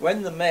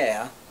 when the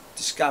mayor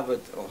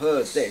discovered or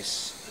heard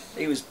this,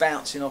 he was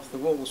bouncing off the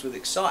walls with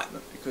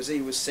excitement, because he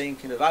was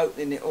thinking of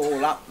opening it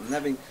all up and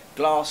having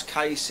glass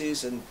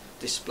cases and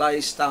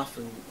display stuff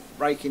and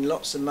raking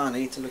lots of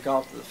money to look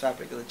after the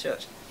fabric of the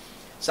church.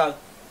 So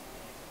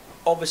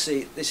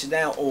obviously this is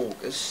now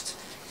August,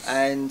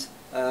 and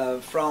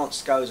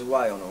France goes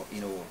away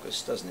in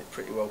August, doesn't it,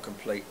 pretty well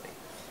completely.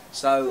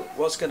 So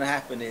what's going to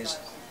happen is,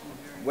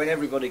 when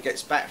everybody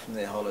gets back from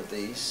their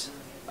holidays,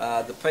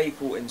 the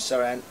people in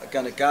Sissinghurt are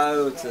going to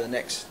go to the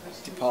next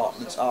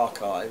department's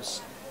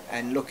archives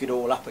and look it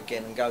all up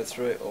again and go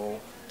through it all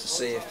to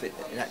see if it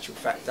in actual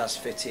fact does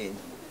fit in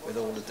with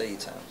all the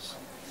details.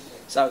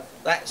 So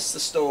that's the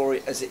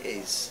story as it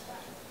is.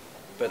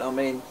 But I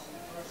mean,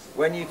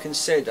 when you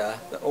consider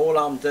that all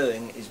I'm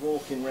doing is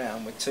walking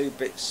around with 2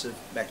 bits of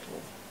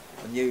metal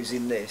and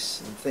using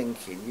this and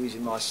thinking,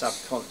 using my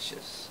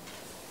subconscious,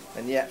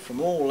 and yet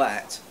from all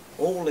that,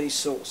 all these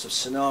sorts of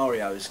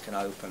scenarios can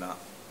open up.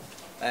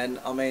 And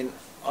I mean,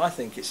 I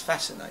think it's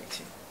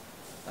fascinating.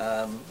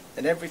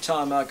 And every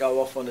time I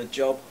go off on a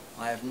job,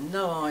 I have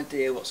no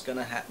idea what's going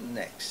to happen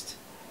next.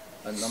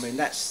 And I mean,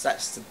 that's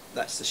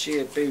the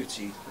sheer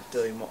beauty of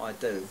doing what I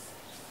do.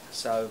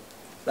 So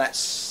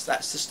that's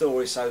the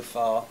story so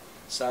far.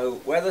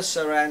 So whether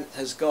Sissinghurt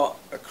has got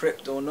a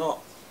crypt or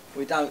not,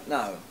 we don't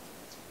know.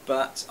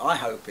 But I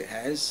hope it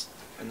has,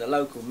 and the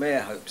local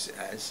mayor hopes it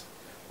has.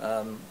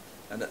 And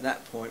at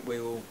that point, we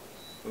will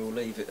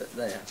leave it at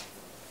there.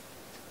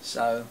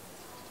 So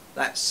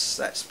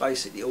that's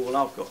basically all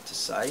I've got to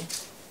say.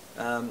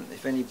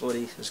 If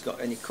anybody has got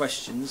any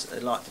questions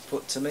they'd like to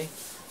put to me,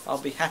 I'll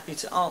be happy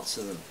to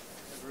answer them.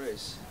 Never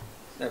is.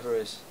 Never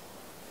is.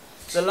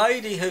 The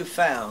lady who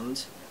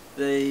found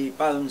the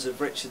bones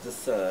of Richard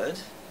III,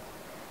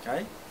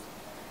 okay,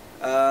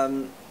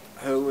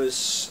 who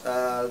was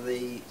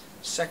the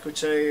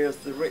secretary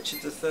of the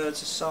Richard III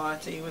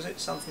Society, was it?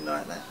 Something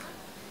like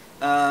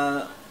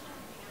that.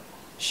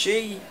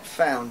 She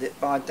found it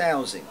by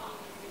dowsing.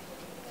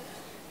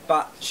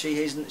 But she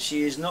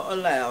is not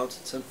allowed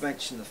to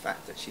mention the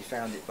fact that she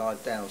found it by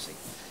dowsing.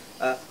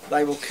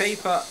 They will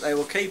keep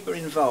her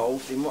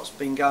involved in what's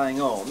been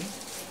going on,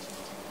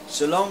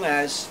 so long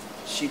as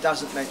she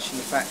doesn't mention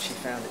the fact she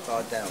found it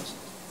by dowsing.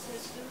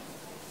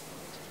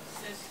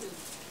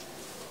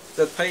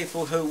 The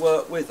people who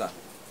work with her,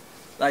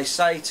 they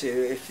say to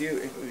you, if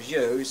it was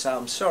you say,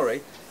 I'm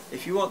sorry,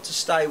 if you want to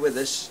stay with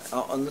us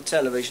on the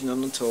television,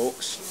 on the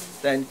talks,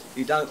 then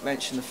you don't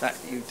mention the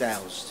fact that you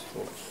dowsed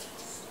for it.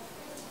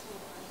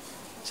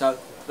 So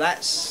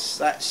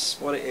that's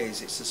what it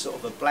is. It's a sort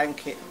of a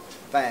blanket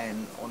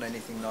ban on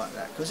anything like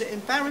that, because it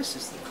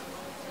embarrasses them.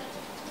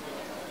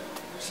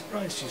 I'm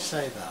surprised you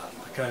say that,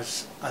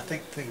 because I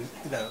think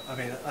I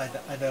mean,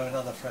 I know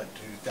another friend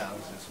who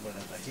dowses or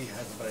whatever. He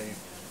has a very,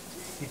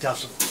 he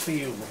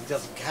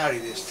doesn't carry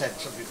this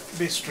sense of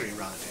mystery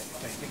around it.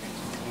 I think it's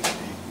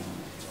completely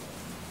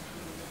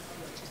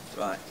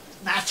right.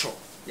 Natural.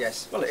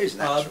 Yes, well, it is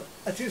natural.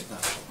 It is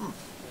natural.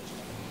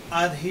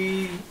 And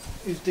he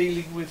is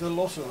dealing with a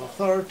lot of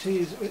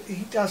authorities.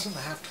 He doesn't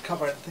have to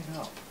cover anything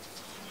up.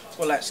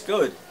 Well, that's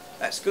good.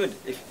 That's good.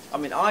 I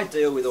mean, I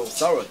deal with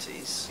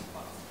authorities,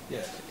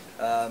 yeah,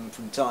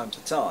 from time to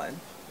time,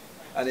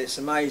 and it's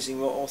amazing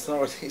what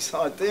authorities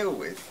I deal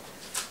with.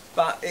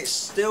 But it's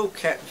still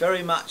kept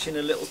very much in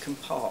a little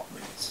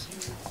compartment.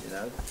 You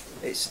know,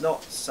 it's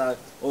not so,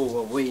 oh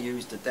well, we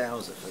used a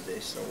dowser for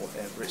this or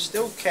whatever. It's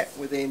still kept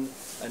within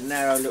a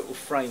narrow little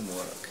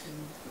framework.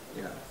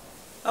 You know.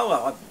 Oh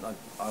well,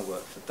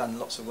 I've done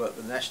lots of work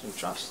with the National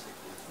Trust,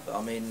 but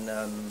I mean,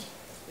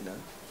 you know,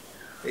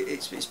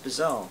 it's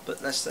bizarre, but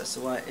that's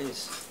the way it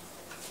is.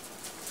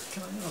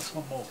 Can I ask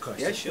one more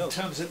question? Yeah, sure. In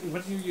terms of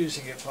when you're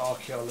using it for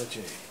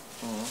archaeology,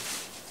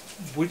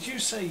 would you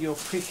say you're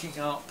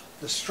picking up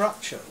the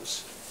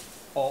structures,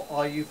 or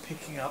are you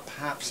picking up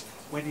perhaps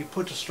when you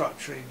put a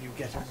structure in, you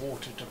get a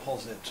water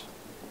deposit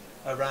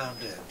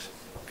around it?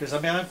 Because I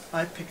mean,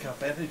 I pick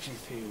up energy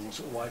fields,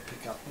 or I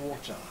pick up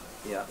water.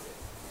 Yeah.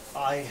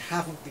 I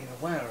haven't been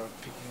aware of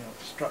picking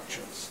up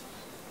structures.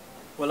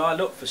 Well, I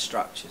look for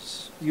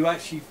structures. You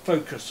actually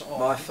focus on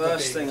my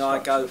first thing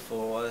I go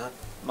for,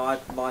 my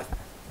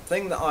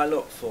thing that I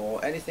look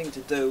for, anything to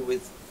do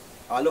with,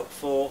 I look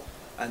for,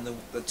 and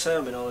the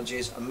terminology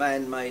is a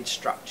man-made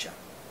structure.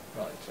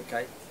 Right.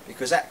 Okay?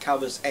 Because that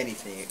covers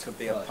anything. It could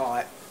be a right.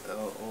 pipe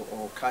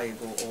or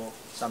cable or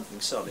something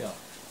solid. Yeah.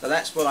 So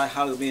that's what I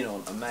home in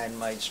on, a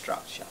man-made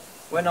structure.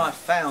 When I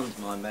found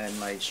my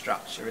man-made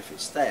structure, if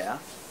it's there,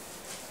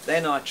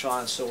 then I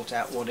try and sort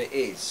out what it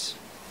is.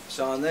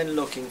 So I'm then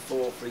looking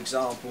for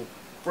example,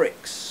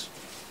 bricks.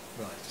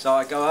 Right. So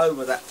I go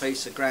over that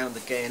piece of ground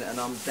again and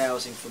I'm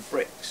dowsing for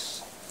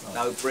bricks. Right.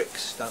 No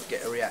bricks, don't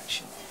get a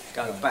reaction.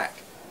 Go right. back.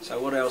 So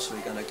what else are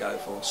we going to go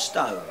for?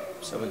 Stone.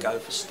 So we go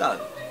for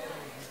stone.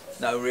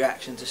 No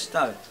reaction to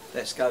stone.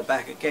 Let's go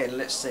back again.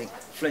 Let's think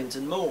flint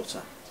and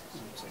mortar.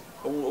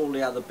 All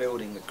the other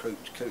building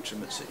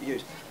accoutrements that you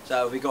use.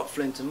 So have we got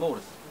flint and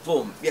mortar?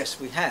 Boom. Yes,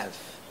 we have.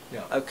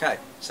 Yeah. Okay,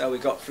 so we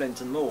got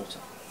flint and mortar.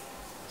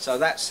 So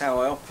that's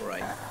how I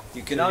operate.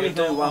 You can So only you're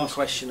do not one asking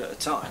question at a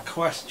time. A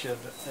question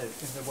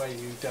in the way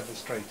you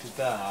demonstrated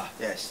there,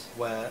 Yes.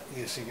 where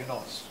you see you're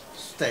not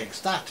staying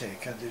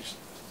static and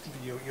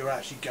you're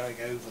actually going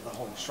over the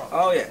whole structure.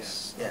 Oh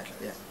yes, yeah,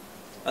 Okay. yeah.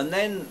 And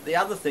then the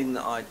other thing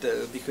that I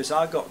do, because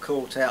I got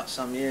caught out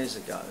some years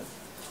ago,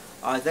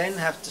 I then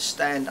have to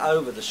stand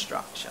over the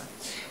structure,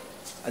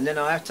 and then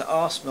I have to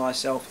ask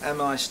myself, am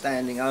I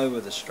standing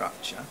over the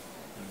structure?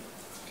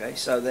 Okay,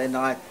 so then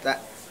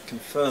that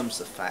confirms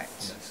the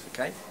facts. Yes.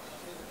 Okay,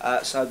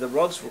 so the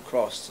rods will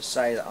cross to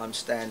say that I'm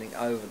standing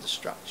over the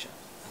structure.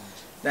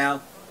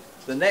 Now,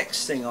 the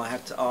next thing I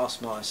have to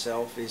ask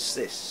myself is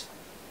this: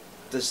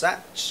 does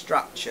that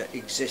structure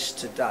exist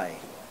today?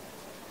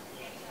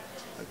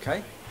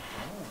 Okay,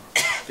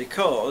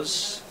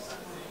 because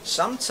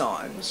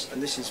sometimes,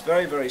 and this is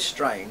very, very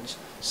strange,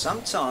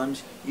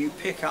 sometimes you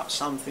pick up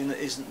something that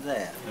isn't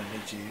there.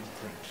 Energy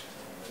imprint.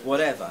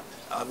 Whatever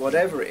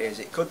it is.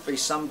 It could be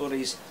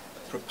somebody's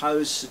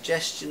proposed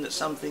suggestion that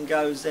something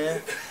goes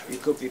there. You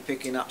could be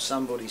picking up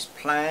somebody's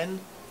plan,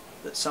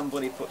 that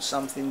somebody put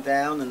something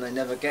down and they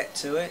never get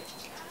to it,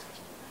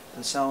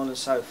 and so on and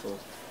so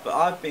forth. But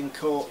I've been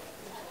caught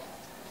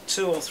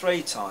 2 or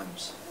 3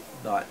 times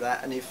like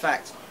that, and in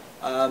fact,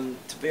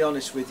 to be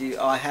honest with you,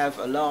 I have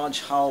a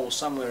large hole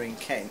somewhere in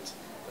Kent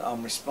that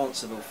I'm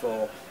responsible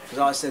for, because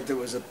I said there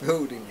was a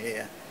building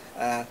here,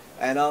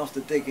 and after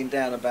digging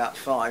down about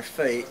 5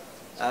 feet,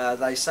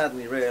 they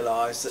suddenly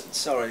realised that,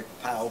 sorry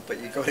pal, but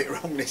you got it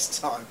wrong this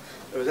time.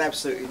 There was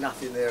absolutely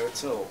nothing there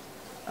at all.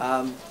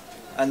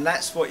 And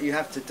that's what you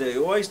have to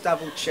do. Always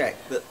double check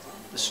that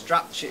the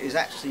structure is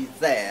actually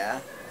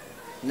there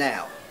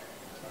now,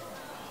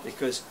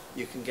 because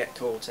you can get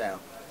caught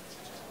out.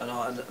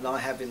 And I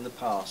have in the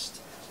past.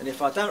 And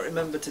if I don't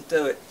remember to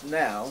do it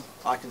now,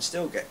 I can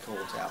still get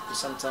caught out, because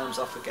sometimes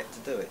I forget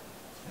to do it.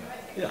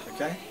 Yeah.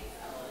 Okay?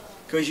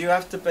 Because you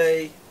have to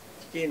be,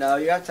 you know,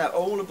 you have to have,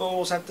 all the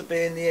balls have to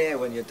be in the air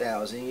when you're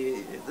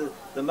dowsing.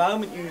 The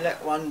moment you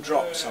let one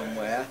drop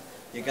somewhere,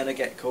 you're going to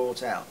get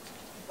caught out.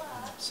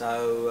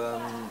 So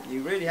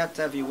you really have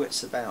to have your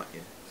wits about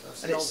you.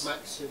 That's the old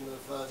maxim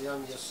of the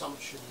only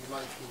assumption you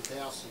make in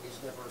dowsing is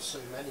never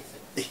assume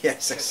anything.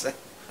 Yes,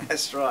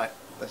 that's right.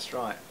 That's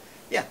right.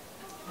 Yeah.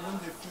 I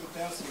wonder if your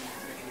dowsing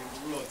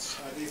rods,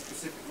 are they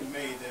specifically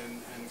made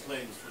and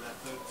claimed for that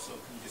purpose, or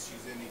can you just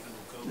use any kind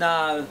of gold?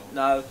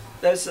 No.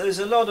 There's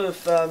a lot of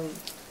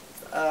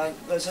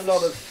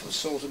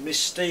sort of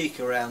mystique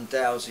around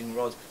dowsing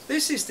rods.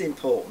 This is the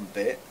important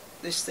bit.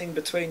 This thing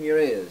between your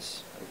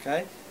ears.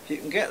 Okay. If you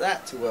can get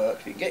that to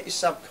work, if you can get your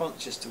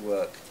subconscious to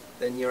work,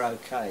 then you're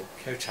okay.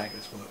 Coat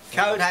hangers work.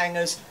 Coat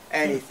hangers,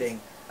 anything.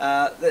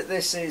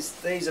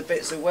 These are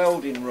bits of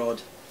welding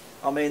rod.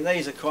 I mean,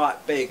 these are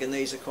quite big and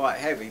these are quite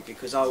heavy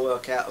because I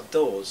work out of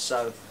doors,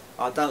 so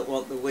I don't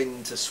want the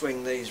wind to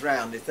swing these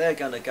round. If they're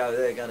going to go,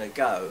 they're going to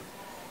go,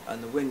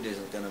 and the wind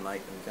isn't going to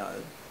make them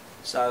go.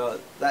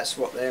 So that's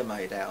what they're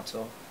made out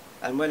of.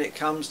 And when it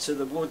comes to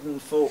the wooden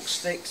fork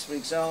sticks, for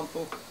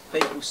example,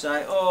 people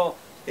say, oh,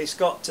 it's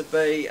got to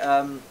be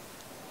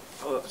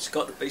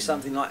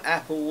something like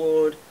apple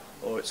wood,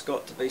 or it's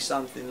got to be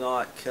something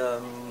like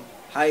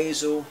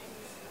hazel.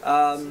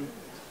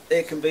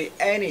 It can be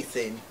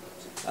anything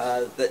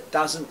that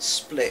doesn't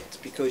split,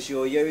 because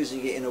you're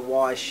using it in a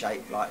Y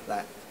shape like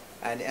that,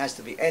 and it has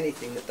to be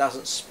anything that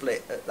doesn't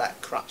split at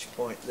that crutch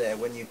point there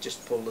when you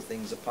just pull the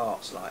things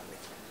apart slightly.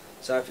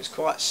 So if it's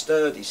quite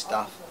sturdy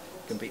stuff,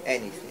 it can be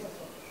anything.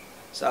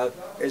 So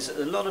there's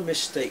a lot of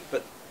mystique,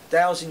 but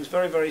dowsing is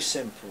very, very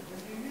simple.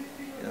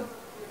 You know,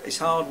 it's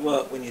hard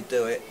work when you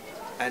do it,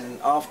 and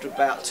after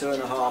about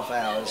 2.5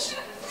 hours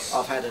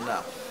I've had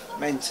enough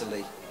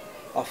mentally.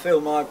 I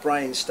feel my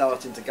brain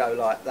starting to go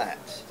like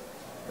that,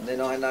 and then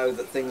I know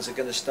that things are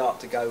going to start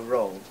to go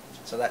wrong,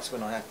 so that's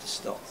when I have to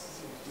stop.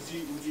 Would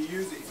you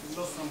use it if you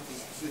lost something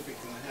specific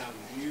in the house?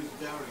 Would you use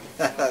the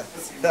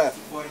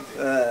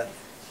dowry?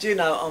 Do you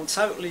know, I'm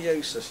totally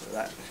useless at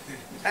that.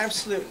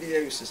 Absolutely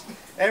useless.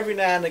 Every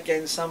now and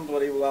again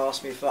somebody will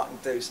ask me if I can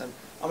do something.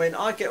 I mean,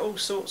 I get all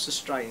sorts of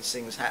strange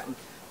things happen.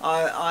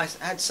 I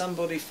had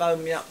somebody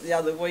phone me up the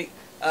other week.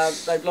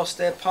 They'd lost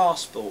their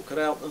passport. Could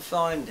I help them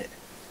find it?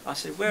 I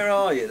said, where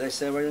are you? They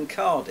said, we're in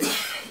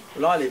Cardiff.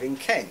 Well, I live in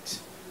Kent.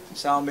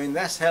 So, I mean,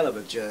 that's hell of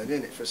a journey,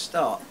 isn't it, for a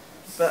start?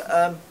 But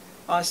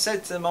I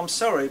said to them, I'm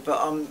sorry, but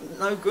I'm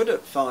no good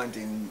at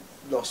finding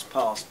lost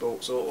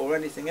passports or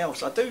anything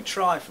else. I do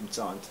try from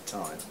time to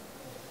time,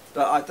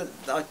 but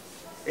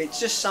it's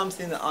just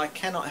something that I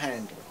cannot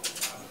handle.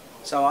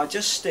 So I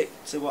just stick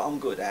to what I'm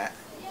good at,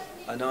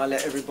 and I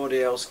let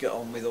everybody else get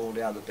on with all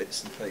the other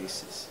bits and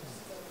pieces.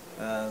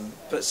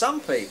 But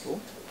some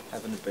people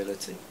have an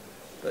ability,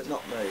 but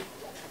not me.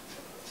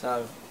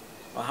 So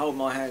I hold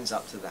my hands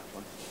up to that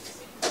one.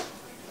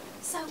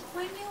 So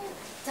when you're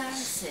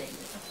dowsing,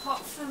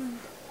 apart from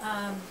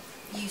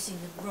using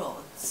the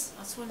rods,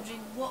 I was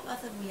wondering what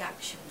other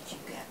reaction would you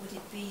get? Would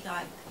it be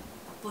like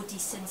a body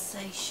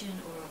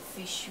sensation or a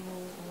visual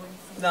or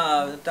anything?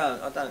 No,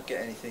 I don't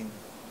get anything.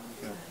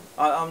 No.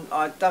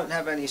 I don't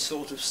have any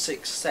sort of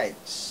sixth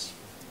sense.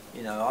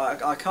 You know,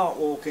 I can't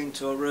walk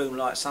into a room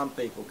like some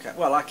people can.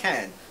 Well, I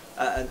can,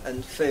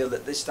 and feel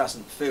that this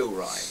doesn't feel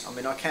right. I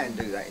mean, I can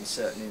do that in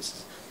certain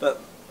instances, but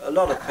a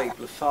lot of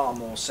people are far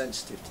more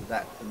sensitive to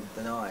that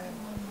than I am.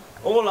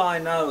 All I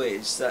know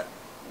is that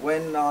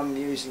when I'm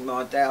using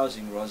my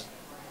dowsing rods,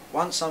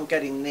 once I'm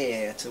getting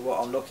near to what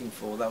I'm looking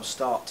for, they'll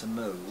start to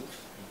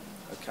move.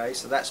 Okay,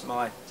 so that's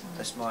my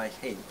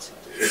hint.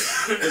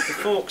 With the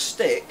forked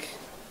stick,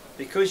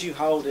 because you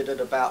hold it at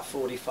about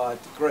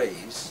 45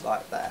 degrees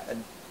like that,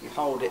 and you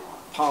hold it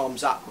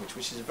palms upwards,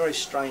 which is a very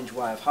strange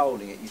way of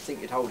holding it. You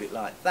think you'd hold it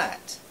like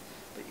that,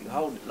 but you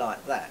hold it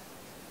like that.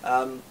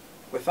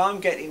 If I'm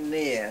getting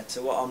near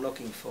to what I'm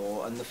looking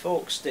for, and the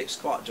forked stick's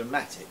quite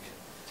dramatic,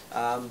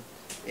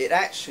 it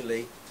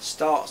actually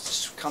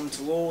starts to come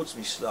towards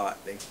me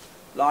slightly,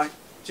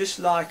 just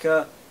like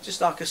a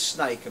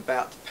snake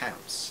about to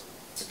pounce.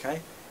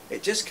 Okay,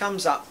 it just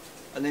comes up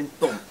and then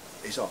boom,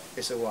 it's off,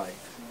 it's away,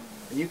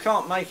 and you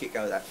can't make it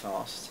go that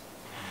fast.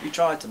 You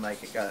tried to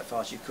make it go that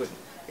fast, you couldn't.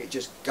 It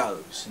just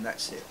goes, and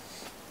that's it.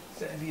 Is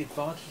there any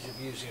advantage of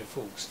using a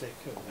forked stick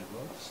over the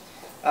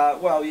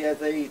rods? Well, yeah,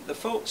 the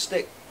forked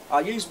stick,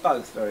 I use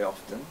both very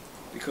often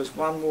because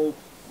one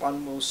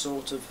will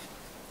sort of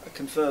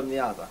confirm the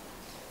other.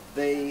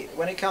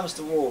 When it comes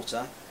to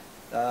water,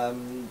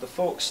 the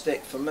forked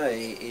stick for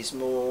me is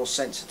more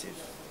sensitive,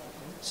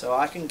 so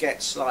I can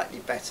get slightly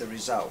better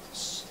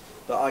results.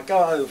 But I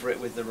go over it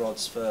with the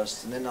rods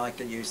first, and then I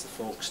can use the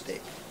forked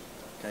stick.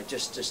 Okay,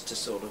 just to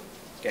sort of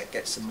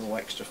get some more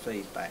extra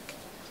feedback.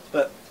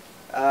 But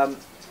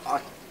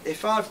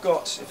if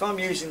I'm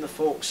using the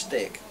forked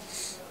stick,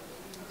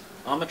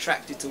 I'm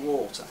attracted to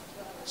water,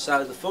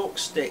 so the forked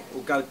stick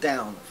will go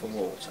down for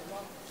water.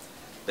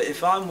 But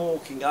if I'm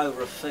walking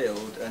over a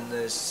field and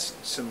there's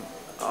some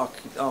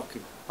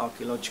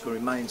archaeological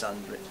remains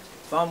under it,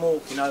 if I'm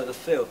walking over the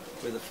field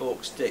with a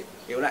forked stick,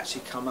 it will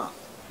actually come up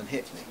and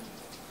hit me.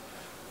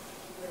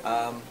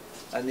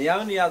 And the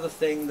only other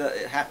thing that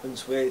it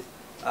happens with,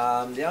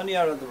 the only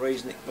other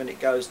reason when it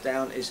goes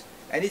down is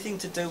anything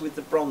to do with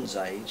the Bronze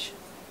Age,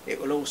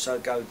 it will also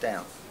go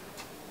down.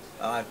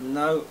 I have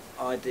no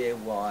idea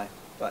why,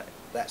 but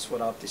that's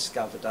what I've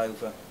discovered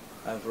over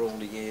all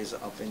the years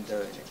that I've been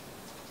doing it.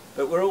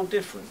 But we're all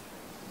different,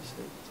 you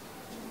see.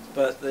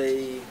 But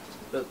the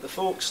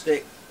forked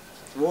stick,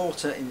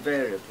 water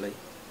invariably,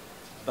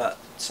 but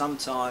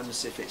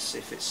sometimes if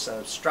it's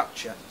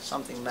structure,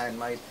 something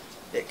man-made,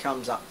 it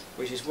comes up,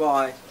 which is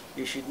why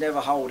you should never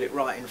hold it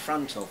right in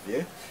front of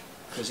you,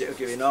 because it'll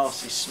give you a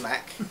nasty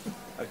smack.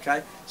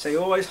 Okay, so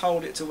you always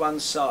hold it to one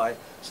side,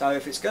 so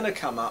if it's going to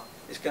come up,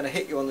 it's going to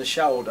hit you on the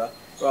shoulder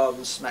rather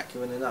than smack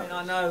you in the nose.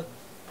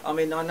 I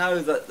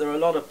know that there are a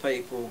lot of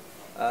people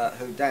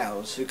who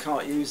dowse who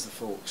can't use the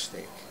forked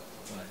stick,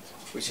 right,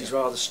 which is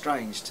rather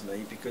strange to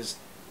me, because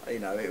you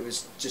know, it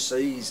was just so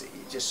easy,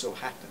 it just sort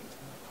of happened.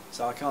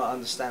 So I can't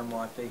understand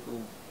why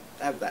people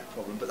have that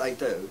problem, but they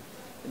do,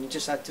 and you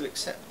just had to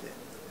accept it.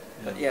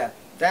 Yeah. But yeah,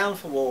 down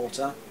for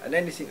water and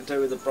anything to do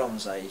with the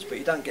Bronze Age, but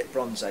you don't get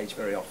Bronze Age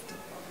very often.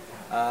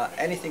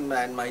 Anything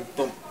man-made,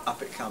 boom,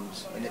 up it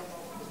comes, and it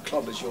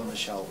clobbers you on the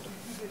shoulder.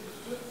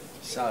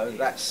 So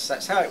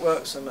that's how it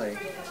works for me.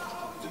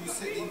 Do you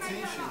set the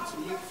intention to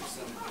look for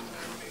something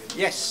man-made?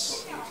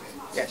 Yes.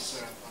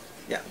 Yes.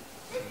 Yeah.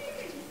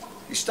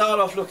 You start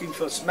off looking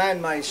for a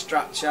man-made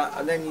structure,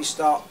 and then you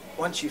start,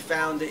 once you've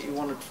found it, you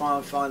want to try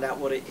and find out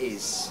what it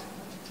is.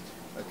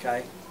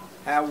 Okay?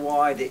 How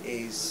wide it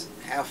is,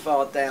 how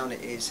far down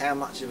it is, how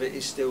much of it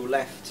is still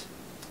left.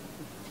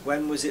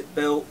 When was it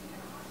built?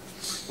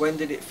 When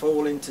did it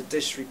fall into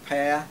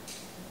disrepair?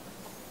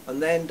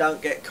 And then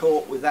don't get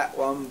caught with that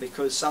one,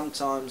 because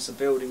sometimes the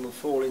building will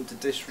fall into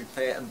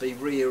disrepair and be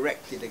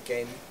re-erected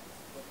again.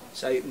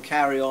 So you can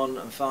carry on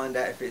and find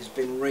out if it's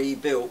been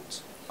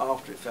rebuilt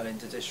after it fell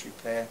into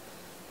disrepair,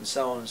 and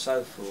so on and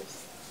so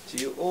forth. So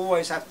you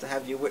always have to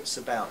have your wits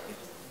about you.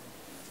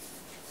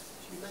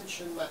 Do you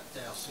mention map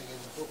dowsing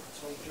in the book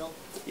at all, John?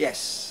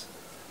 Yes.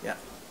 Yeah.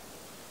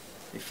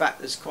 In fact,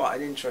 there's quite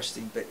an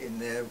interesting bit in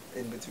there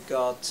with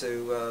regard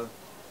to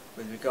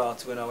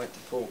when I went to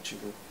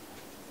Portugal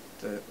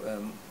to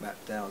map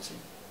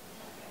dowsing.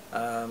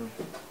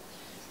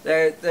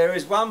 There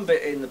is one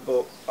bit in the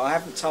book, I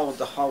haven't told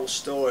the whole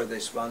story of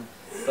this one,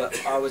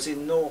 but I was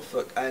in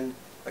Norfolk and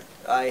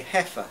a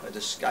heifer had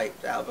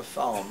escaped out of a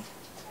farm,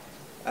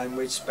 and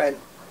we'd spent,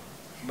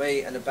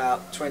 me and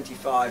about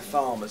 25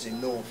 farmers in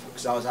Norfolk,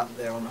 because I was up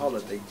there on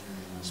holiday,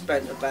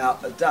 spent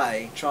about a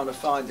day trying to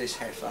find this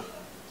heifer,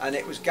 and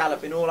it was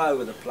galloping all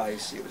over the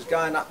place. It was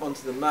going up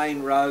onto the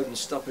main road and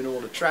stopping all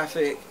the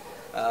traffic.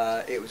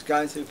 It was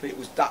going through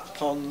people's duck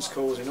ponds,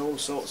 causing all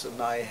sorts of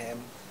mayhem,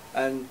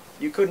 and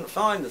you couldn't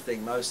find the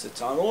thing most of the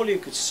time. All you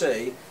could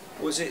see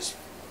was its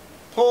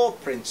paw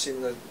prints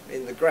in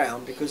the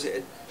ground, because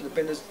it had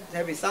been a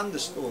heavy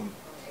thunderstorm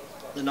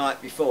the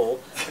night before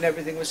and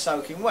everything was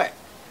soaking wet.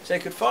 So you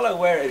could follow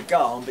where it had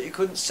gone, but you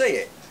couldn't see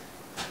it.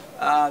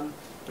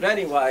 But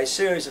anyway, a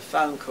series of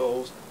phone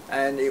calls,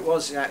 and it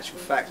was in actual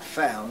fact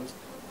found,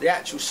 the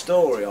actual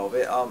story of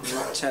it I'm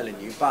not telling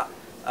you, but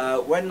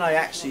when they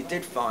actually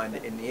did find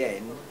it in the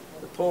end,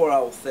 the poor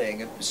old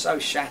thing was so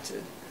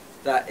shattered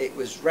that it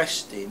was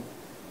resting,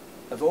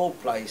 of all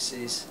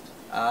places,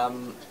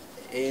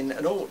 in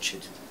an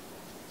orchard.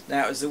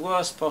 Now it was the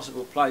worst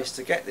possible place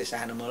to get this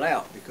animal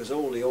out, because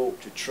all the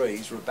orchard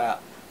trees were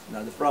about, you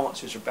know, the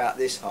branches were about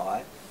this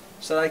high,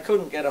 so they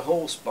couldn't get a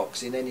horse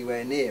box in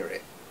anywhere near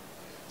it.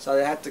 So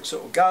they had to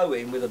sort of go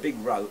in with a big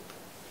rope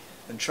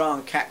and try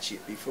and catch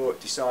it before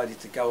it decided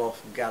to go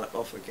off and gallop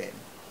off again.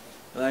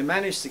 And they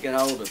managed to get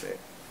hold of it,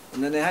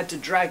 and then they had to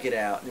drag it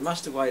out. It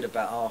must have weighed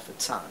about half a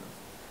ton.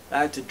 They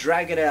had to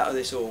drag it out of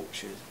this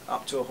orchard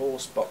up to a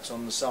horse box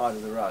on the side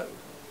of the road,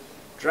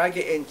 drag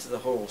it into the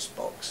horse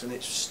box, and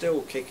it's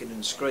still kicking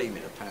and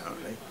screaming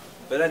apparently.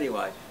 But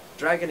anyway,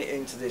 dragging it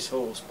into this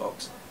horse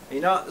box.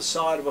 You know, at the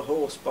side of a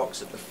horse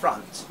box at the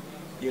front,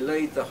 you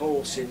lead the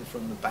horse in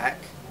from the back,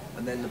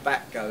 and then the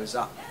back goes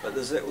up, but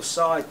there's a little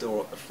side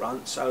door at the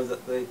front so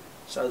that the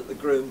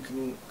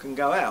groom can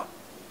go out.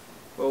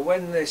 Well,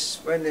 when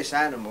this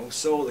animal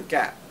saw the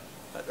gap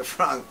at the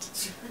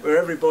front where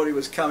everybody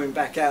was coming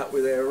back out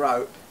with their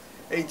rope,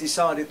 he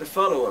decided to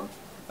follow them,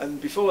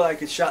 and before they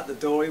could shut the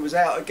door he was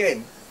out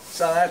again,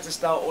 so they had to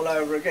start all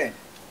over again.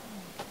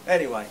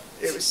 Anyway,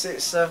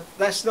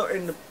 that's not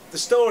in the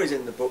story's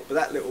in the book, but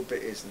that little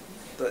bit isn't.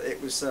 But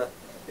it was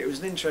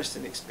an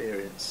interesting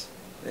experience.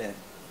 Yeah.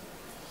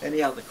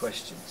 Any other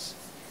questions?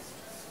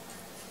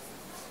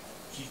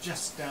 Do you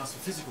just dowse for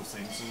physical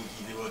things, or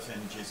do you do earth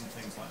energies and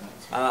things like that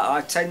as well?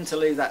 I tend to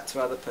leave that to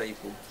other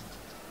people.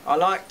 I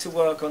like to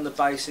work on the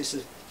basis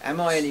of, am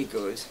I any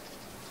good?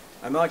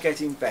 Am I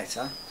getting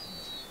better?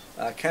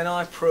 Can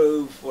I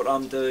prove what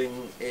I'm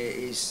doing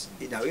is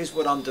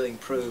what I'm doing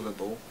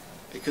provable?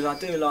 Because I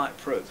do like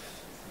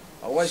proof.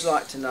 I always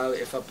like to know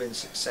if I've been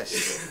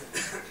successful,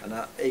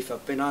 and if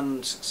I've been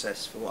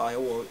unsuccessful, I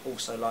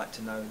also like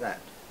to know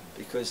that,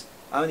 because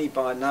only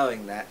by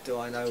knowing that do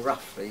I know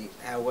roughly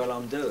how well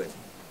I'm doing.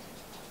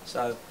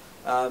 So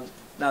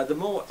now the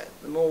more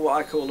what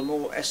I call the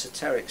more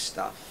esoteric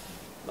stuff,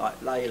 like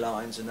ley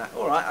lines and that,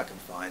 all right, I can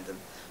find them,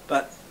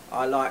 but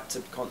I like to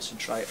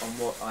concentrate on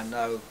what I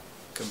know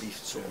can be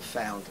sort of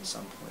found at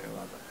some point or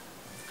other,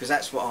 because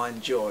that's what I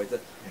enjoy, the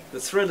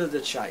thrill of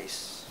the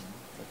chase.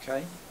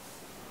 Okay,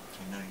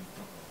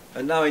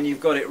 and knowing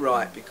you've got it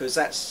right, because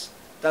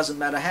doesn't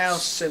matter how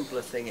simple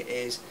a thing it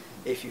is,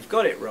 if you've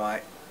got it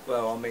right,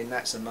 well, I mean,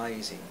 that's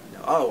amazing. You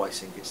know, I always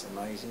think it's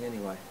amazing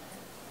anyway.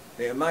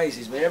 It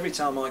amazes me every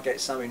time I get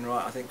something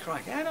right. I think,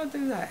 crikey, how did I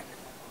do that?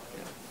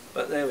 Yeah.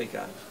 But there we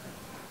go.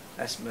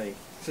 That's me.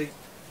 See, if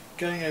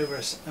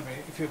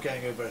you're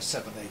going over a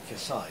 7-acre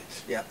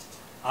site, yeah,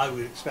 I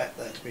would expect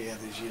there to be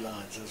energy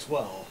lines as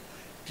well.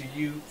 Do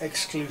you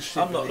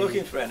exclusively I'm not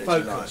looking for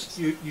energy lines.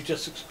 You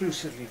just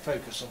exclusively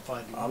focus on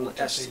finding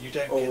water, so you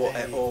don't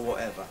or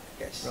whatever.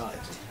 Yes. Right.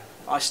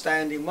 I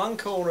stand in one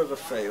corner of a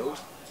field,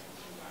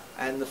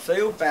 and the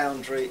field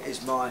boundary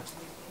is my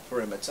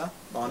perimeter.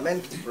 My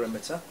mental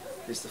perimeter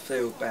is the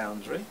field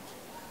boundary.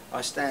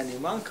 I stand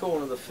in one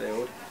corner of the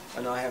field,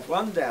 and I have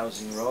one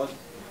dowsing rod,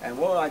 and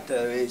what I do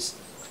is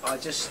I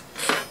just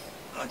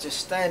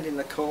stand in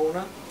the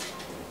corner,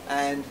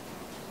 and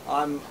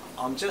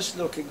I'm just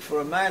looking for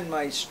a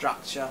man-made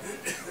structure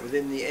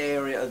within the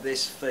area of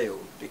this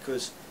field,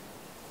 because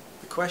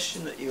the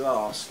question that you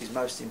ask is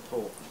most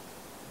important.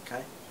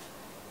 Okay?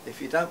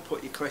 If you don't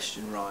put your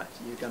question right,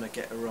 you're going to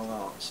get a wrong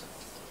answer.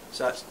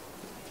 So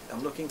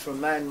I'm looking for a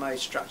man-made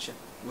structure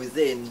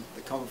within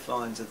the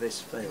confines of this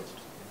field.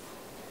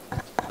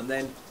 And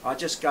then I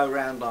just go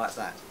round like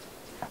that.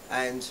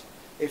 And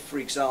if, for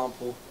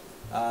example,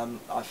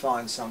 I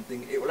find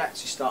something, it will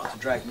actually start to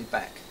drag me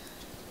back.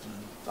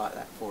 Like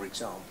that, for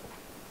example.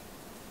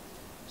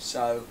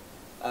 So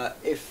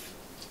if,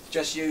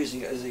 just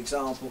using it as an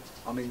example,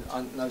 I mean,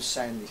 I know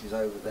Sandy is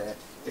over there.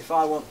 If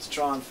I want to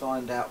try and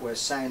find out where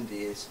Sandy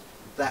is,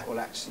 that will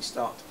actually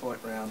start to point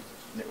round,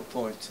 and it will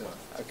point to her.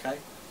 Okay.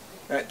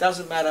 Now, it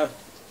doesn't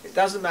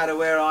matter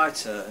where I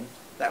turn.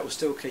 That will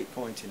still keep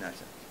pointing at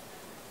her,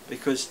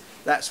 because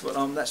that's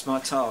my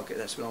target.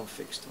 That's what I'm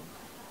fixed on,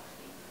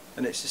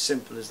 and it's as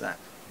simple as that.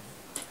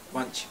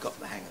 Once you've got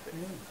the hang of it.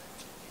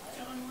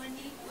 John, when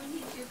you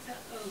did that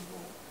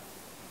oval,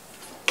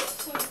 what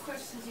sort of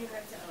questions you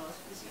had to ask?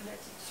 Because you had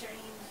to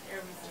change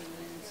everything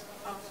and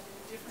ask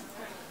different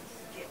questions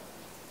to get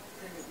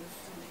that it was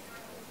funny.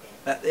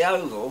 At the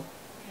oval,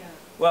 Yeah.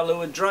 well, there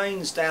were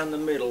drains down the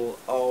middle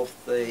of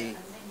the. And then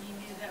you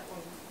knew that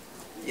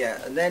wasn't.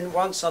 Yeah, and then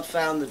once I'd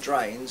found the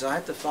drains, I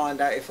had to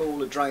find out if all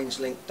the drains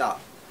linked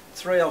up.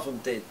 3 of them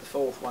did, the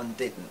 4th one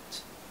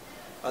didn't.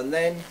 And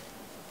then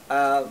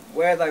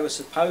where they were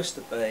supposed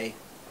to be,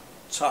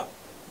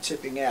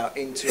 tipping out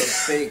into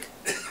a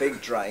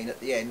big drain at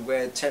the end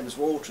where Thames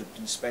Water had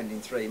been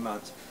spending 3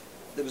 months,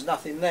 there was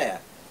nothing there.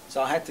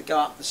 So I had to go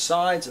up the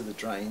sides of the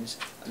drains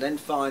and then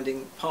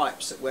finding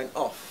pipes that went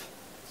off.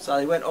 So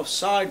they went off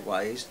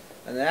sideways,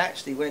 and they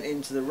actually went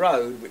into the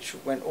road, which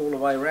went all the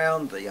way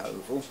around the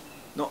oval,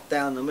 not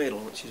down the middle,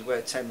 which is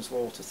where Thames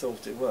Water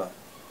thought it were.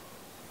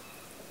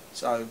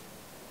 So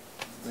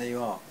There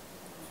you are.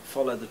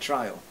 Follow the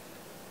trail.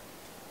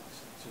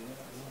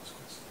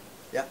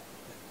 Yeah.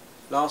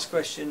 Last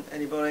question,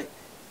 anybody?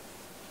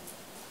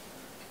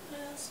 Can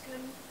I ask,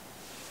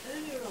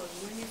 earlier on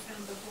when you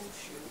found the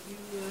horseshoe, you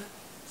were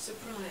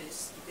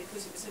surprised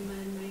because it was a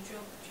man-made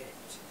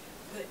object,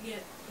 but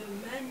yet the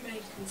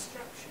man-made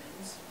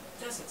constructions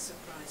doesn't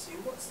surprise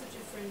you. What's the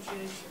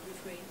differentiation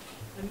between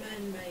a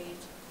man-made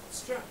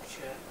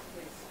structure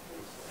with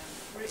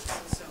bricks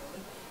and so on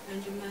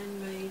and a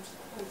man-made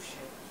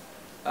horseshoe?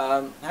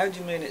 How do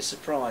you mean it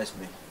surprised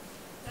me?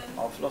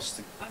 I've lost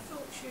the... I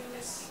thought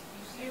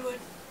you were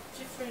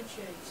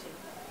differentiating.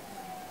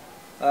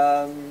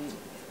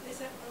 Is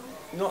that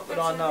wrong? Not that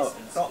I know.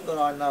 Not that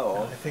I know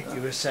I of. think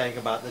you were saying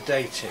about the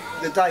dating.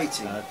 The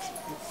dating.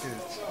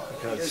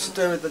 Because It's to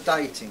do with the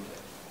dating.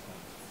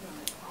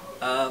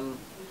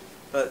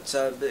 But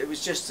it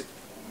was just the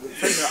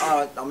thing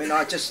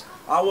that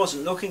I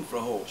wasn't looking for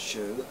a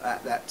horseshoe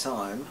at that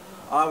time.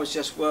 I was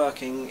just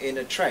working in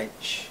a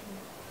trench,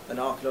 an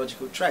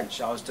archaeological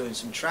trench. I was doing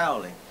some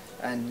troweling,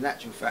 and in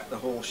actual fact the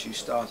horseshoe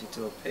started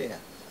to appear.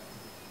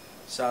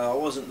 So I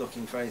wasn't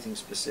looking for anything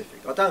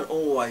specific. I don't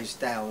always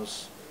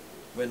dowse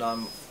when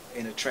I'm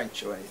in a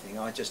trench or anything.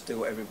 I just do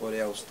what everybody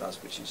else does,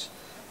 which is...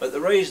 But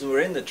the reason we're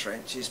in the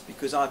trench is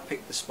because I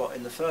picked the spot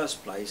in the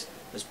first place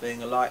as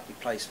being a likely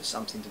place for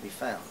something to be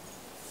found.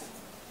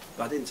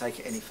 But I didn't take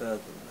it any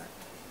further than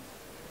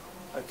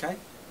that. Okay?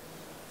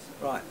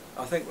 Right,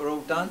 I think we're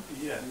all done.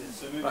 Yeah,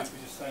 so maybe Right.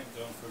 we just thank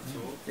John for a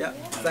talk. Yeah,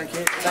 thank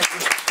you.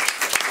 Thank you.